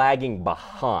kind of lagging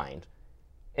behind.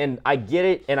 And I get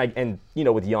it, and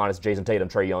with Giannis, Jason Tatum,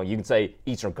 Trae Young, you can say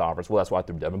Eastern Conference. Well, that's why I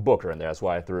threw Devin Booker in there. That's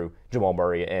why I threw Jamal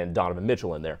Murray and Donovan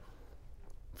Mitchell in there.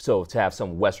 So to have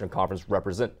some Western Conference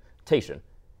representation.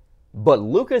 But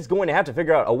Luka is going to have to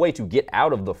figure out a way to get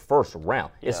out of the first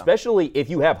round, especially if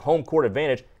you have home court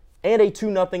advantage and a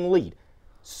 2-0 lead.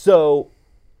 So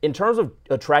in terms of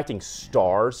attracting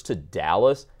stars to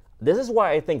Dallas, this is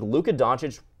why I think Luka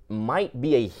Doncic might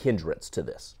be a hindrance to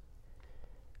this.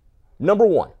 Number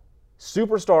 1,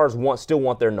 superstars still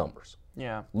want their numbers.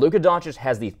 Yeah. Luka Doncic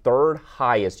has the 3rd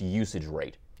highest usage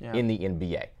rate in the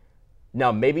NBA.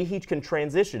 Now, maybe he can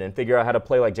transition and figure out how to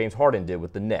play like James Harden did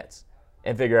with the Nets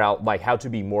and figure out like how to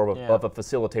be more of a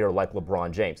facilitator like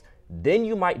LeBron James. Then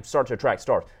you might start to attract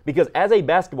stars. Because as a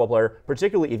basketball player,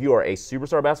 particularly if you are a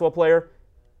superstar basketball player,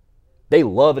 they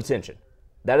love attention.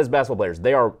 That is basketball players.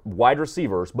 They are wide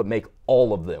receivers, but make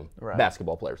all of them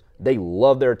basketball players. They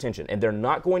love their attention, and they're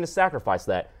not going to sacrifice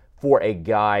that for a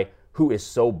guy who is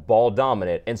so ball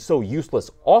dominant and so useless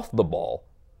off the ball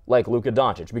like Luka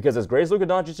Doncic. Because as great as Luka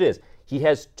Doncic is, he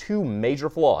has 2 major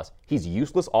flaws. He's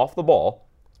useless off the ball,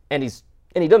 and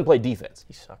he doesn't play defense.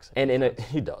 He sucks.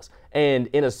 He does. And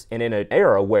in an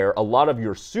era where a lot of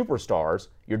your superstars,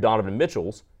 your Donovan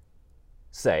Mitchells,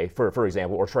 say for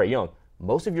example, or Trae Young.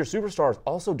 Most of your superstars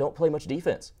also don't play much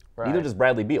defense. Neither does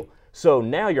Bradley Beal. So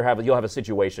now you'll have a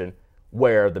situation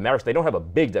where the Mavericks, they don't have a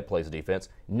big that plays defense.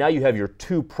 Now you have your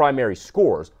two primary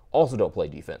scorers also don't play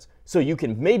defense. So you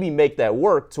can maybe make that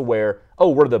work to where,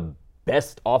 we're the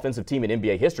best offensive team in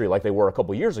NBA history like they were a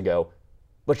couple years ago,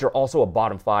 but you're also a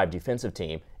bottom 5 defensive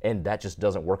team, and that just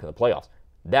doesn't work in the playoffs.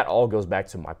 That all goes back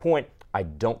to my point. I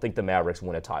don't think the Mavericks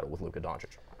win a title with Luka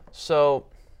Doncic. So,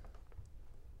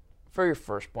 for your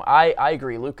first point, I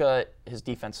agree. Luka, his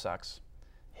defense sucks.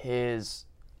 His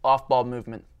off-ball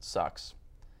movement sucks.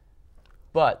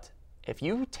 But if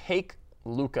you take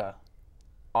Luka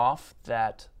off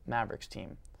that Mavericks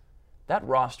team, that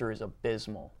roster is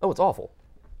abysmal. Oh, it's awful.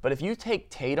 But if you take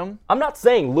Tatum... I'm not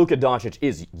saying Luka Doncic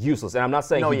is useless, and I'm not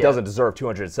saying he doesn't deserve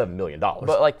 $207 million.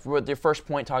 But like with your first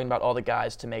point, talking about all the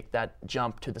guys to make that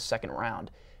jump to the second round,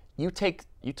 you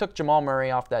took Jamal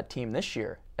Murray off that team this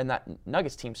year, and that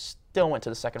Nuggets team still went to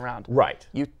the second round. Right.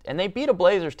 And they beat a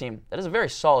Blazers team. That is a very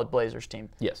solid Blazers team.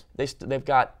 Yes. They've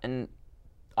got, and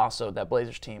also that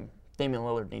Blazers team, Damian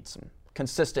Lillard needs some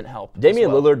consistent help.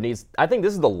 Damian Lillard needs, I think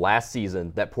this is the last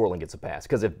season that Portland gets a pass.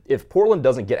 Because if Portland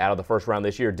doesn't get out of the first round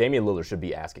this year, Damian Lillard should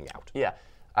be asking out. Yeah,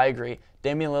 I agree.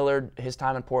 Damian Lillard, his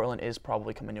time in Portland is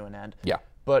probably coming to an end. Yeah.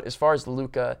 But as far as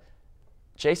Luka,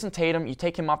 Jason Tatum, you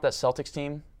take him off that Celtics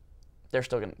team, they're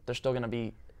still gonna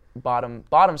be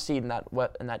bottom seed in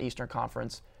that Eastern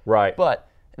Conference. Right. But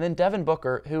and then Devin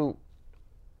Booker, who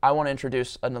I want to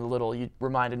introduce another little. You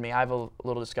reminded me. I have a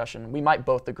little discussion. We might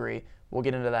both agree. We'll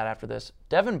get into that after this.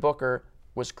 Devin Booker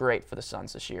was great for the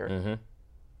Suns this year. Mm-hmm.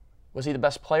 Was he the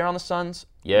best player on the Suns?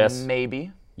 Yes.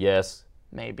 Maybe. Yes.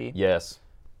 Maybe. Yes.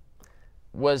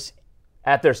 Was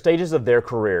at their stages of their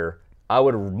career, I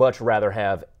would much rather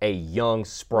have a young,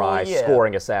 spry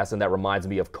scoring assassin that reminds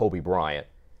me of Kobe Bryant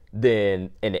than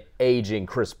an aging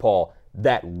Chris Paul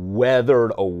that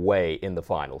weathered away in the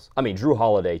finals. I mean, Drew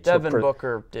Holiday took Devin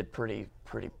Booker did pretty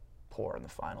poor in the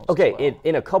finals. Okay, as well.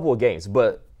 in a couple of games,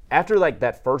 but after like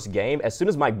that first game, as soon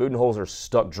as Mike Budenholzer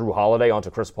stuck Drew Holiday onto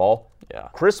Chris Paul,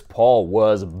 Chris Paul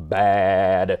was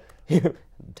bad.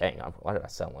 Dang, why did I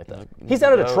sound like that?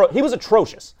 He was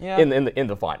atrocious in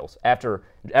the finals after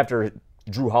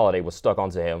Drew Holiday was stuck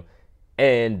onto him,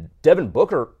 and Devin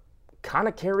Booker kind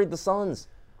of carried the Suns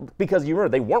because you remember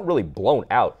they weren't really blown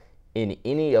out in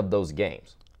any of those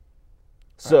games.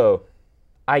 So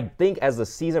I think as the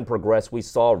season progressed, we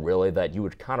saw really that you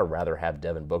would kind of rather have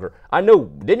Devin Booker. I know,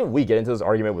 didn't we get into this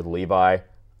argument with Levi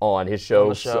on his show? On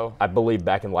the show. I believe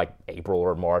back in like April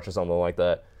or March or something like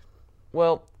that.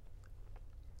 Well,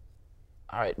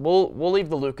 all right, we'll leave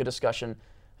the Luka discussion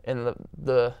in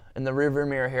the rearview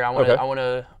mirror here. I want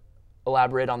to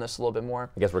elaborate on this a little bit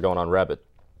more. I guess we're going on rabbit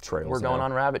trails. We're going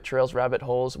on rabbit trails, rabbit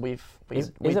holes.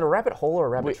 Is it a rabbit hole or a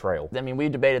rabbit trail? I mean, we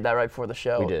debated that right before the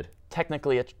show. We did.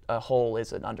 Technically, a hole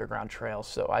is an underground trail,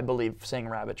 so I believe saying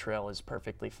rabbit trail is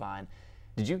perfectly fine.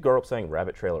 Did you grow up saying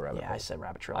rabbit trail or rabbit hole? Yeah, I said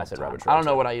rabbit trail. I said rabbit trail. I don't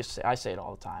know what I used to say. I say it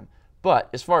all the time. But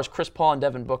as far as Chris Paul and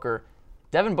Devin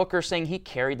Booker saying he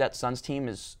carried that Suns team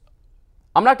is.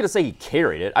 I'm not going to say he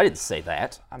carried it. I didn't say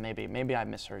that. Maybe I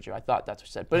misheard you. I thought that's what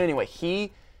you said. But anyway, if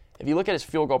you look at his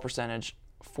field goal percentage,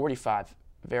 45,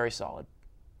 very solid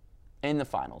in the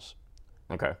finals.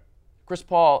 Okay. Chris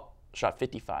Paul shot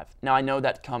 55. Now, I know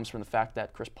that comes from the fact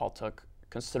that Chris Paul took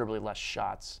considerably less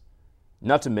shots.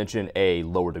 Not to mention a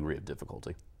lower degree of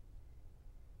difficulty.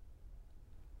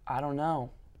 I don't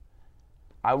know.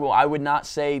 I would not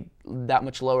say that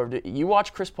much lower. You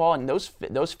watch Chris Paul and those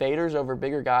faders over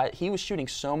bigger guys. He was shooting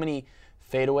so many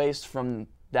fadeaways from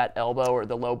that elbow or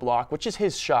the low block, which is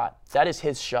his shot. That is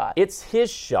his shot. It's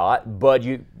his shot, but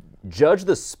you judge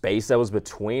the space that was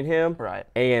between him. Right.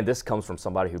 And this comes from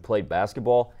somebody who played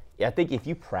basketball. I think if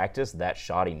you practice that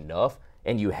shot enough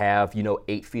and you have,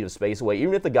 8 feet of space away,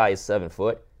 even if the guy is 7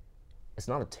 foot, it's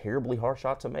not a terribly hard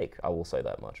shot to make. I will say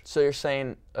that much. So you're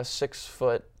saying a 6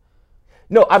 foot.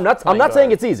 No, I'm not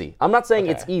saying it's easy. I'm not saying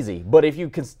it's easy. But if you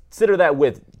consider that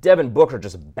with Devin Booker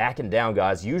just backing down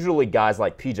guys, usually guys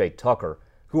like PJ Tucker,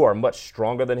 who are much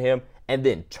stronger than him, and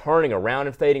then turning around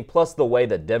and fading, plus the way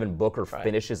that Devin Booker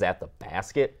finishes at the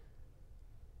basket.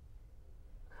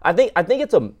 I think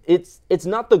it's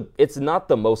not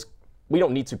the most. We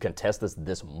don't need to contest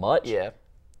this much. Yeah.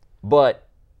 But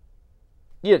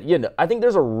I think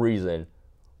there's a reason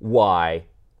why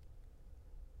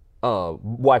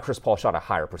Chris Paul shot a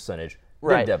higher percentage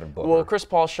than Devin Booker. Well, Chris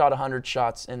Paul shot 100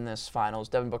 shots in this finals.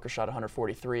 Devin Booker shot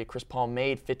 143. Chris Paul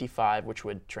made 55, which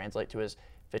would translate to his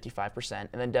 55%,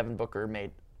 and then Devin Booker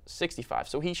made 65.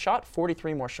 So he shot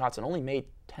 43 more shots and only made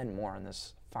 10 more in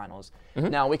this finals. Mm-hmm.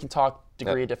 Now, we can talk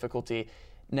degree of difficulty.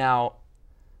 Now,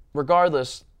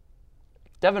 regardless,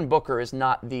 Devin Booker is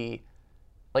not the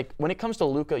like when it comes to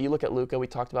Luka, you look at Luka, we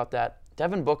talked about that.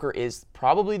 Devin Booker is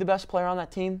probably the best player on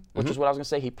that team, which is what I was going to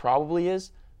say. He probably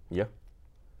is. Yeah.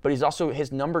 But he's also,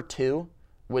 his number 2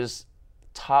 was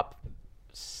top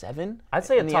 7. I'd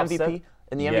say in the top MVP 7.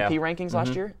 In the MVP rankings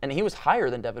last year, and he was higher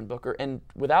than Devin Booker. And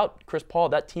without Chris Paul,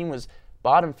 that team was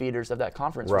bottom feeders of that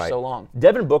conference for so long.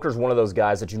 Devin Booker's one of those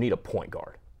guys that you need a point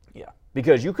guard. Yeah.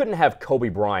 Because you couldn't have Kobe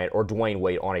Bryant or Dwayne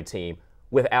Wade on a team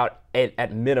without,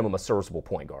 at minimum, a serviceable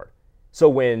point guard. So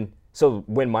when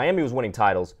Miami was winning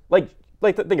titles,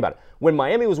 think about it. When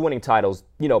Miami was winning titles,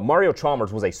 Mario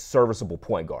Chalmers was a serviceable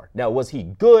point guard. Now, was he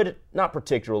good? Not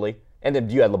particularly. And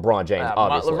then you had LeBron James,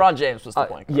 obviously. LeBron James was the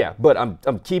point guard. Yeah, but I'm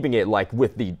keeping it like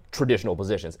with the traditional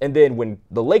positions. And then when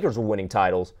the Lakers were winning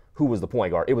titles, who was the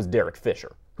point guard? It was Derek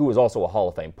Fisher, who was also a Hall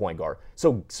of Fame point guard.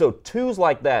 So twos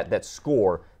like that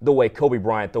score the way Kobe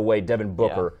Bryant, the way Devin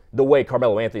Booker, the way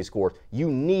Carmelo Anthony scores, you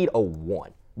need a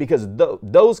 1. Because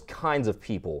those kinds of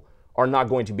people are not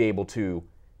going to be able to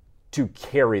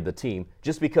carry the team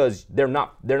just because they're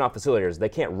not facilitators. They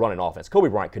can't run an offense. Kobe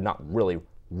Bryant could not really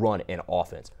run an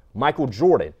offense. Michael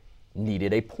Jordan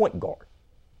needed a point guard.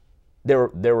 They were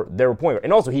point guard.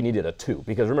 And also he needed a 2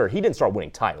 because remember, he didn't start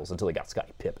winning titles until he got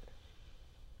Scottie Pippen.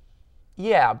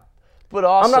 Yeah, but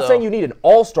also... I'm not saying you need an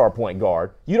all-star point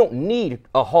guard. You don't need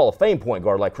a Hall of Fame point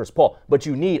guard like Chris Paul, but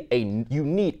you need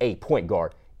a point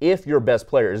guard if your best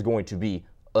player is going to be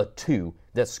a 2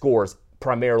 that scores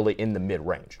primarily in the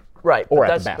mid-range. Right, or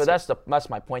but at the basket. that's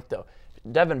my point, though.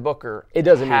 Devin Booker... It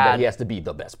doesn't mean that he has to be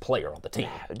the best player on the team.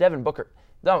 Devin Booker...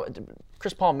 No,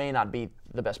 Chris Paul may not be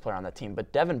the best player on that team,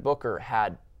 but Devin Booker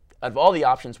had, of all the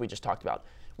options we just talked about,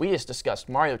 we just discussed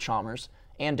Mario Chalmers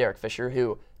and Derek Fisher,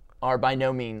 who are by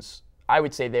no means, I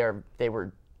would say they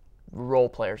were role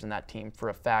players in that team for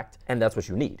a fact. And that's what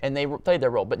you need. And they played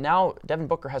their role. But now Devin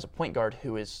Booker has a point guard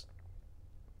who is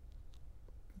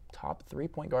top 3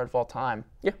 point guard of all time.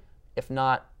 Yeah. If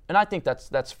not, and I think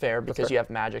that's fair because you have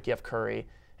Magic, you have Curry,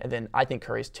 and then I think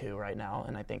Curry's 2 right now,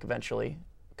 and I think eventually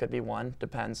could be 1,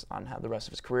 depends on how the rest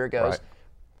of his career goes. Right.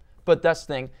 But that's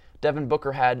the thing. Devin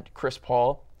Booker had Chris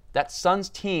Paul. That Suns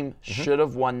team should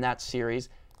have won that series.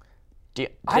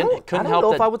 I don't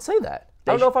know if I would say that.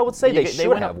 I don't know if I would say they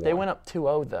should have won. They went up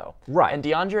 2-0, though. Right. And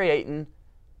DeAndre Ayton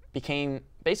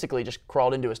basically just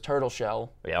crawled into his turtle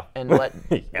shell and let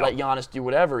Giannis do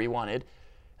whatever he wanted.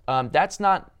 That's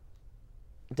not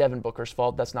Devin Booker's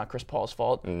fault. That's not Chris Paul's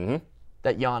fault. Mm-hmm.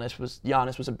 That Giannis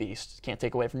was a beast. Can't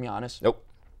take away from Giannis. Nope.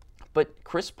 But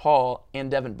Chris Paul and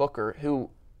Devin Booker, who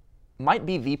might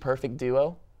be the perfect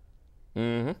duo,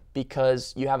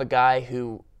 because you have a guy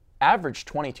who averaged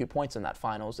 22 points in that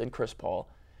finals in Chris Paul.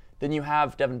 Then you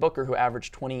have Devin Booker, who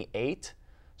averaged 28.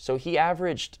 So he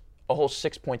averaged a whole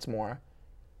 6 points more.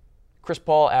 Chris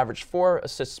Paul averaged 4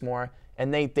 assists more,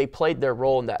 and they played their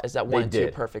role in that as that 1 and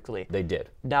 2 perfectly. They did.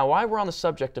 Now, while we're on the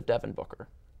subject of Devin Booker,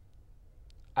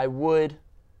 I would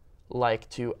like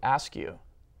to ask you,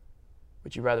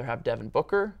 would you rather have Devin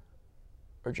Booker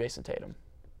or Jason Tatum?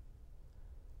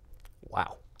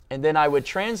 Wow. And then I would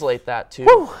translate that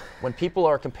to when people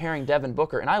are comparing Devin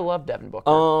Booker, and I love Devin Booker.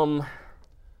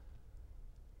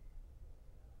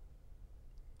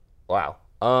 Wow.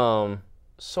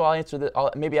 So I'll answer this.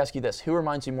 I'll maybe ask you this: who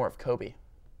reminds you more of Kobe?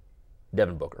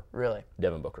 Devin Booker. Really?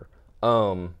 Devin Booker.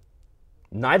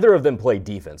 Neither of them play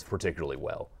defense particularly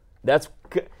well.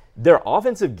 Their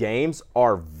offensive games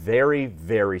are very,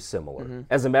 very similar. Mm-hmm.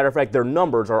 As a matter of fact, their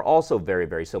numbers are also very,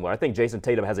 very similar. I think Jason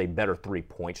Tatum has a better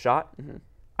three-point shot. Mm-hmm.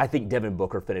 I think Devin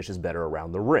Booker finishes better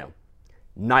around the rim.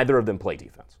 Neither of them play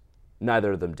defense.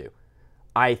 Neither of them do.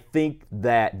 I think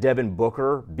that Devin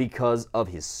Booker, because of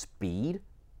his speed,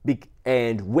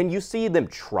 and when you see them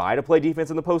try to play defense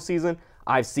in the postseason,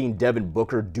 I've seen Devin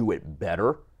Booker do it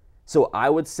better. So I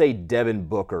would say Devin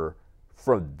Booker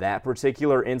from that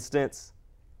particular instance,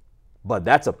 but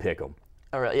that's a pick 'em.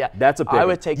 All right, yeah. That's a pick 'em. I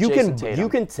would take Jason Tatum. You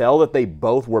can tell that they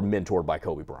both were mentored by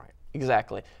Kobe Bryant.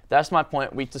 Exactly. That's my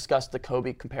point. We discussed the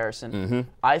Kobe comparison. Mm-hmm.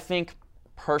 I think,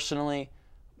 personally,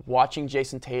 watching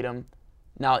Jason Tatum,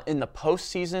 now in the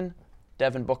postseason,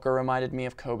 Devin Booker reminded me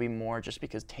of Kobe more just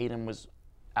because Tatum was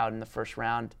out in the first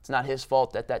round. It's not his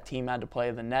fault that team had to play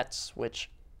the Nets,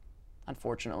 which,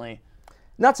 unfortunately...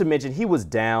 Not to mention, he was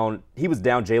down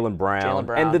Jaylen Brown,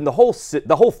 and then the whole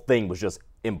thing was just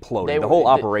imploding. The whole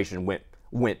operation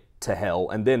went to hell,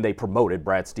 and then they promoted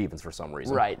Brad Stevens for some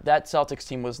reason. Right. That Celtics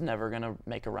team was never going to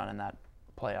make a run in that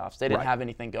playoffs. They didn't have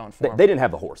anything going for them. They didn't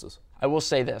have the horses. I will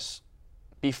say this.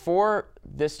 Before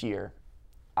this year,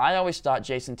 I always thought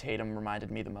Jason Tatum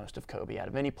reminded me the most of Kobe out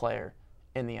of any player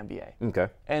in the NBA. Okay.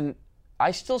 And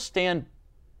I still stand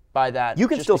by that. You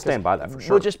can still stand by that for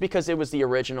sure. Well, just because it was the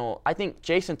original. I think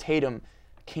Jason Tatum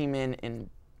came in and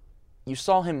you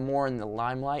saw him more in the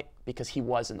limelight because he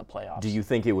was in the playoffs. Do you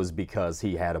think it was because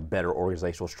he had a better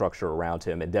organizational structure around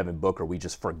him, and Devin Booker, we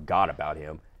just forgot about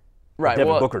him? Right.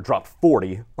 Devin Booker dropped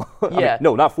 40. Yeah.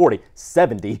 No, not 40,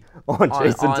 70 on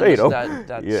Jason Tatum.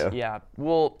 Yeah.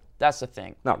 Well, that's the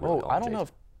thing. Not really. I don't know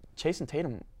if Jason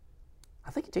Tatum.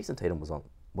 I think Jason Tatum was on.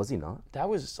 Was he not? That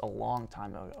was a long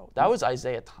time ago. That was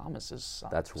Isaiah Thomas's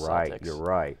That's right. Celtics. You're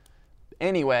right.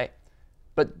 Anyway,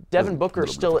 but Devin Booker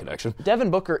still.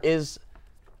 Devin Booker is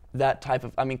that type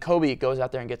of. I mean, Kobe goes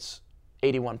out there and gets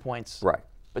 81 points. Right.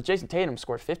 But Jason Tatum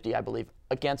scored 50, I believe,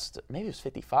 against, maybe it was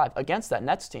 55, against that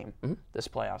Nets team this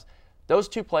playoffs. Those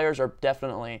two players are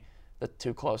definitely the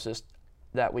two closest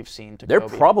that we've seen to They're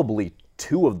Kobe. probably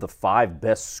two of the 5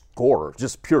 best scorers,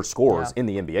 just pure scorers in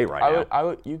the NBA right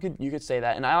now. You could say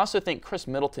that. And I also think Chris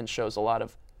Middleton shows a lot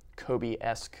of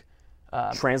Kobe-esque.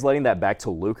 Translating that back to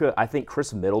Luka, I think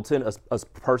Chris Middleton, a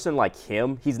person like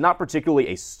him, he's not particularly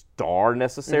a star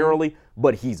necessarily,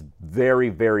 but he's very,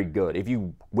 very good. If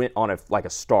you went on a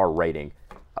star rating,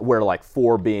 where like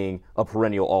 4 being a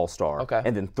perennial all-star,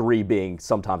 and then 3 being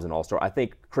sometimes an all-star, I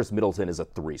think Chris Middleton is a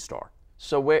 3-star.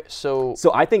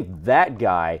 So I think that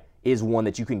guy is one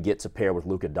that you can get to pair with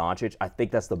Luka Doncic. I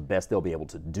think that's the best they'll be able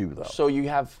to do, though. So you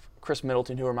have Chris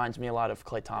Middleton, who reminds me a lot of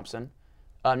Klay Thompson.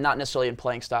 Not necessarily in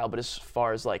playing style, but as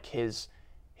far as like his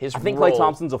I think role. Klay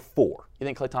Thompson's a 4. You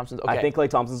think Klay Thompson's okay? I think Klay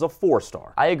Thompson's a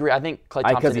 4-star. I agree. I think Klay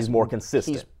Thompson because he's more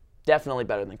consistent. He's definitely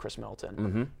better than Chris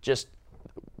Middleton. Just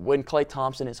when Klay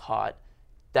Thompson is hot,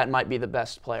 that might be the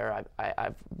best player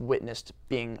I've witnessed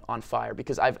being on fire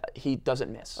because he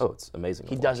doesn't miss. Oh, it's amazing.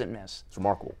 He doesn't miss. It's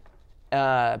remarkable.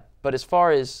 But as far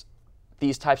as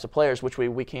these types of players, which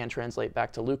we can translate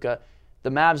back to Luka, the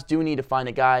Mavs do need to find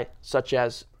a guy such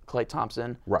as Klay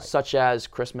Thompson, such as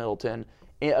Chris Middleton,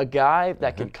 a guy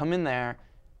that can come in there,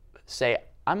 say,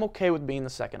 I'm okay with being the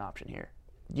second option here.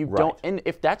 You don't, and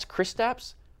if that's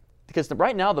Kristaps, because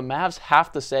right now the Mavs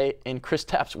have to say, in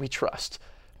Kristaps we trust,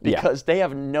 because they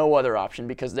have no other option,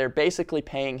 because they're basically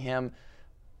paying him.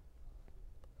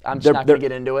 I'm just not going to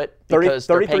get into it because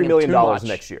 $33 million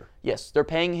next year. Yes, they're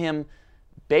paying him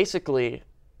basically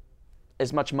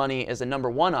as much money as a number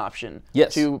 1 option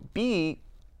to be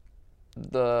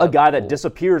a guy that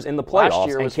disappears in the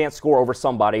playoffs and can't score over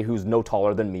somebody who's no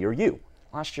taller than me or you.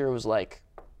 Last year was like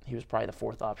he was probably the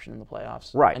 4th option in the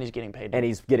playoffs. Right. And he's getting paid. And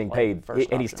he's getting paid,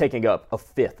 and he's taking up a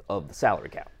 5th of the salary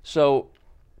cap. So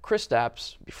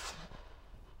Kristaps,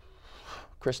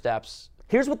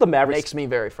 here's what the Mavericks makes me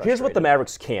very frustrated. Here's what the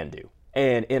Mavericks can do.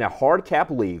 And in a hard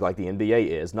cap league like the NBA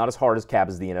is, not as hard as cap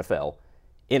as the NFL,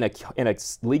 in a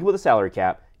league with a salary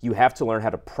cap, you have to learn how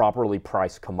to properly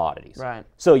price commodities. Right.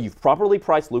 So you've properly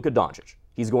priced Luka Doncic.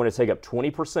 He's going to take up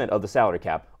 20% of the salary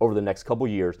cap over the next couple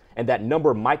years, and that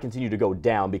number might continue to go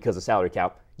down because the salary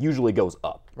cap usually goes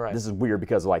up. Right. This is weird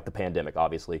because like the pandemic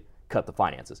obviously cut the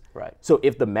finances. Right. So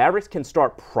if the Mavericks can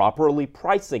start properly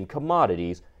pricing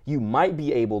commodities, you might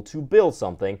be able to build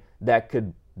something that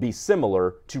could be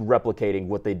similar to replicating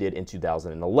what they did in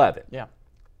 2011. Yeah.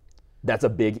 That's a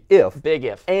big if. Big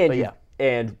if.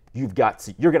 And you're going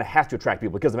to have to attract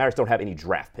people because the Mavericks don't have any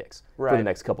draft picks for the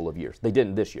next couple of years. They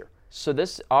didn't this year. So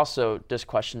this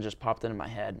question just popped into my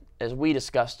head. As we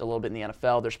discussed a little bit in the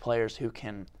NFL, there's players who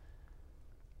can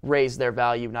raise their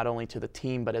value not only to the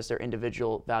team but as their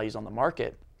individual values on the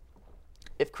market.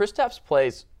 If Kristaps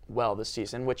plays well this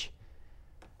season, which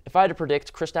if I had to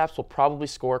predict, Kristaps will probably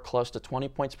score close to 20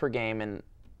 points per game, and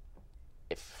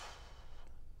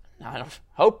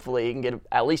hopefully he can get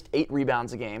at least 8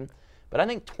 rebounds a game. But I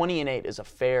think 20 and 8 is a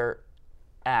fair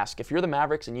ask. If you're the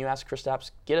Mavericks and you ask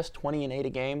Kristaps, get us 20 and 8 a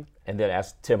game. And then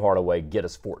ask Tim Hardaway, get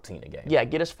us 14 a game. Yeah,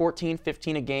 get us 14,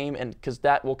 15 a game, and because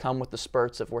that will come with the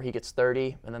spurts of where he gets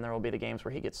 30, and then there will be the games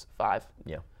where he gets 5.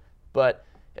 Yeah. But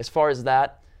as far as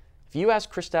that, if you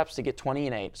ask Kristaps to get 20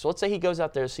 and 8, so let's say he goes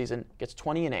out there this season, gets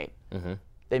 20 and 8,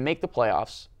 they make the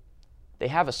playoffs, they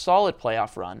have a solid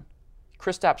playoff run,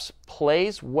 Kristaps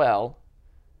plays well,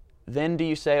 then do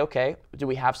you say, okay, do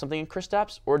we have something in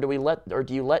Kristaps, or do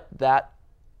you let that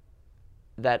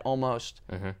almost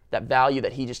that value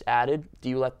that he just added, do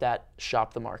you let that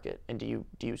shop the market, and do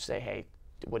you say, hey,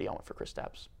 what do you want for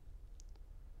Kristaps?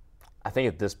 I think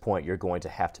at this point you're going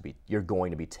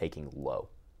to be taking low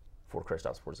for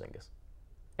Kristaps Porzingis.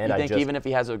 And you think even if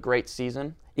he has a great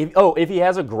season? If he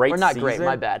has a great season. Or not great,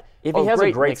 my bad. If he has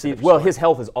a great season, well, his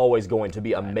health is always going to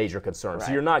be a major concern.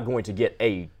 So you're not going to get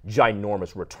a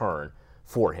ginormous return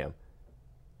for him.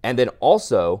 And then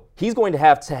also, he's going to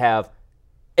have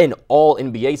an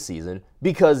all-NBA season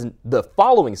because the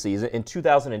following season, in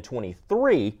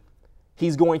 2023,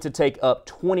 he's going to take up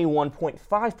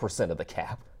 21.5% of the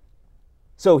cap.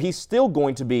 So he's still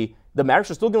going to be, the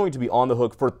Mavericks are still going to be on the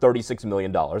hook for $36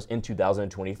 million in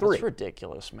 2023. That's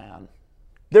ridiculous, man.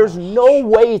 There's no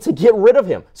way to get rid of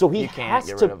him. So he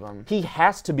has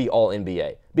to be all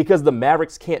NBA because the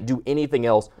Mavericks can't do anything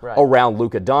else around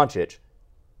Luka Doncic.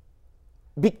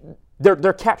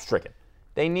 They're cap stricken.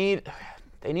 They need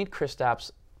Kristaps.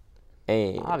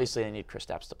 Obviously, they need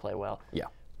Kristaps to play well. Yeah.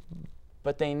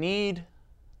 But they need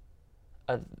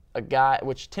a guy,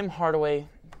 which Tim Hardaway,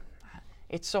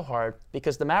 it's so hard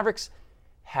because the Mavericks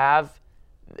have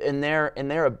in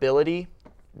their ability,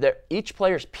 each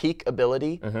player's peak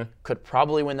ability could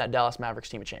probably win that Dallas Mavericks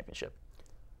team a championship.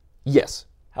 Yes.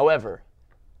 However,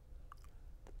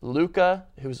 Luka,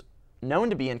 who's known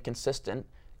to be inconsistent,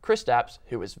 Kristaps,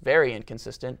 who is very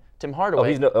inconsistent, Tim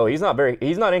Hardaway. He's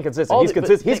not inconsistent.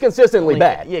 He's consistently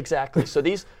bad. Yeah, exactly. So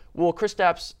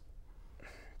Kristaps,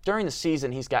 during the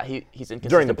season, he's inconsistent.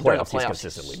 During the playoffs, he's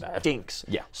consistently bad. Stinks.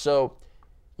 Yeah. So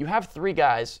you have three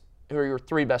guys who are your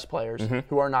three best players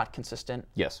who are not consistent.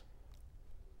 Yes.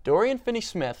 Dorian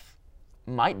Finney-Smith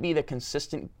might be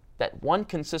that one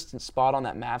consistent spot on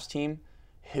that Mavs team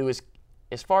who is,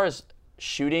 as far as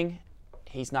shooting,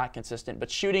 he's not consistent.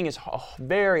 But shooting is a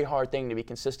very hard thing to be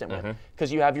consistent with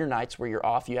because you have your nights where you're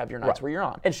off, you have your nights where you're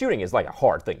on. And shooting is like a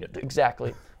hard thing to do.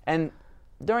 Exactly. And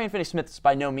Dorian Finney-Smith is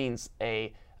by no means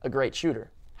a great shooter.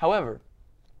 However,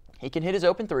 he can hit his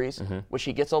open threes, which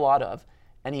he gets a lot of,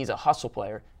 and he's a hustle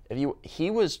player.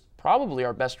 He was probably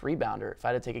our best rebounder, if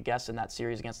I had to take a guess in that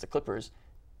series against the Clippers.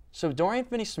 So Dorian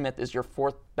Finney-Smith is your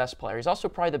fourth best player. He's also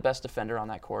probably the best defender on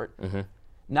that court.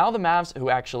 Now the Mavs,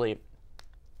 who actually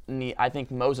I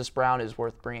think Moses Brown is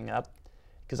worth bringing up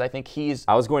because I think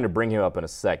I was going to bring him up in a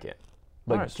second.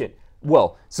 But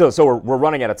right. So we're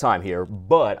running out of time here,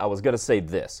 but I was going to say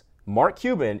this. Mark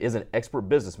Cuban is an expert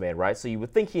businessman, right? So you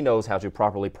would think he knows how to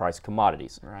properly price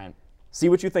commodities. Right. See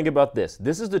what you think about this.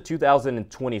 This is the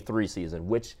 2023 season,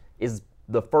 which is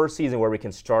the first season where we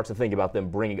can start to think about them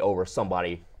bringing over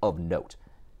somebody of note.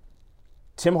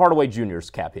 Tim Hardaway Jr.'s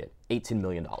cap hit, $18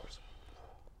 million.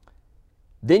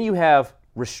 Then you have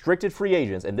restricted free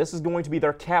agents, and this is going to be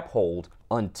their cap hold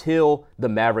until the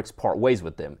Mavericks part ways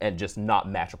with them and just not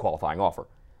match a qualifying offer.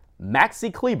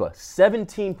 Maxi Kleber,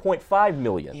 $17.5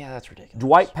 million. Yeah, that's ridiculous.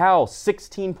 Dwight Powell,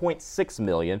 $16.6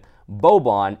 million.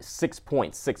 Boban,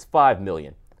 $6.65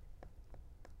 million.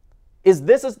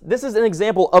 This is an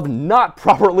example of not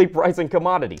properly pricing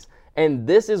commodities. And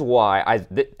this is why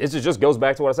this just goes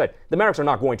back to what I said. The Mavericks are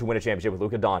not going to win a championship with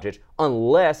Luka Doncic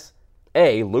unless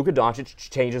A, Luka Doncic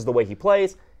changes the way he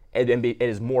plays and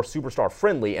is more superstar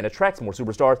friendly and attracts more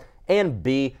superstars, and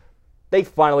B, they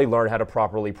finally learn how to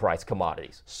properly price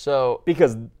commodities.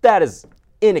 Because that is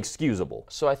inexcusable.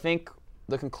 So I think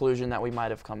the conclusion that we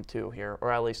might have come to here,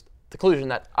 or at least the conclusion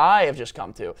that I have just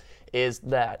come to, is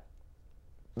that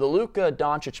the Luka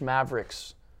Doncic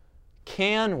Mavericks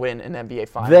can win an NBA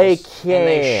Finals. They can. And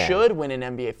they should win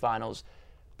an NBA Finals.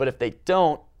 But if they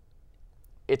don't,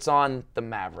 it's on the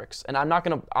Mavericks. And I'm not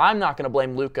gonna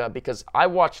blame Luka because I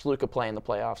watched Luka play in the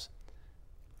playoffs.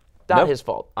 Not his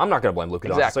fault. I'm not gonna blame Luka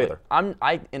Doncic either.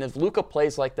 And if Luka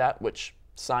plays like that, which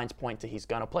signs point to he's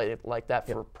gonna play like that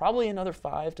for probably another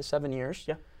 5 to 7 years.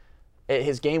 Yeah.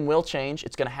 His game will change.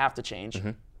 It's gonna have to change.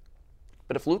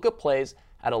 But if Luka plays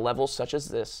at a level such as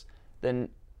this, then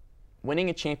winning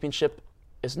a championship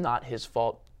is not his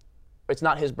fault. It's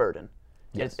not his burden.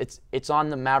 Yes. It's on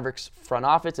the Mavericks front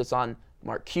office. It's on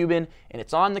Mark Cuban, and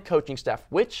it's on the coaching staff,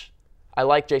 which I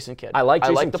like Jason Kidd. I like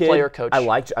the player coach. I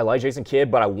like Jason Kidd,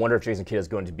 but I wonder if Jason Kidd is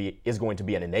going to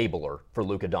be an enabler for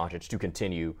Luka Doncic to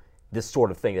continue this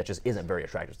sort of thing that just isn't very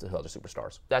attractive to other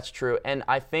superstars. That's true, and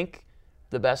I think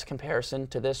the best comparison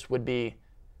to this would be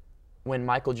when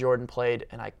Michael Jordan played,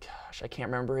 and I can't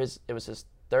remember it was his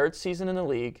third season in the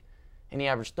league, and he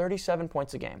averaged 37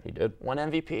 points a game. He did. Won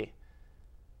MVP.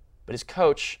 But his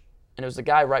coach, and it was the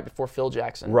guy right before Phil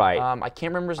Jackson. Right. I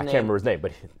can't remember his name. I can't remember his name,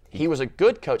 but he was a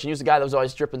good coach, and he was the guy that was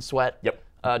always dripping sweat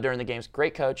during the games.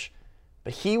 Great coach.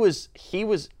 But he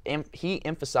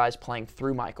emphasized playing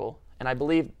through Michael, and I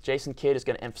believe Jason Kidd is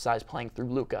going to emphasize playing through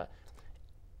Luka.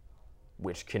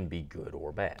 Which can be good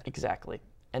or bad. Exactly.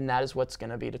 And that is what's going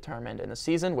to be determined in the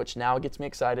season, which now gets me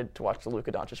excited to watch the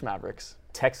Luka Doncic Mavericks.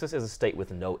 Texas is a state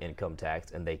with no income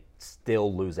tax, and they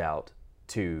still lose out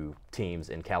to teams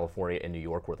in California and New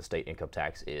York where the state income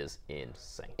tax is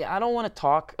insane. Yeah, I don't want to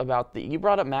talk about you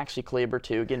brought up Maxi Kleber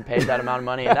too, getting paid that amount of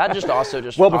money, and that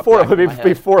well,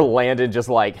 before Landon just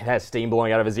has steam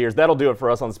blowing out of his ears, that'll do it for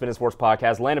us on the Spinnin Sports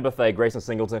Podcast. Landon Buffet, Grayson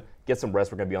Singleton, get some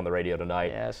rest. We're going to be on the radio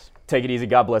tonight. Yes. Take it easy.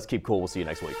 God bless. Keep cool. We'll see you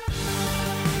next week.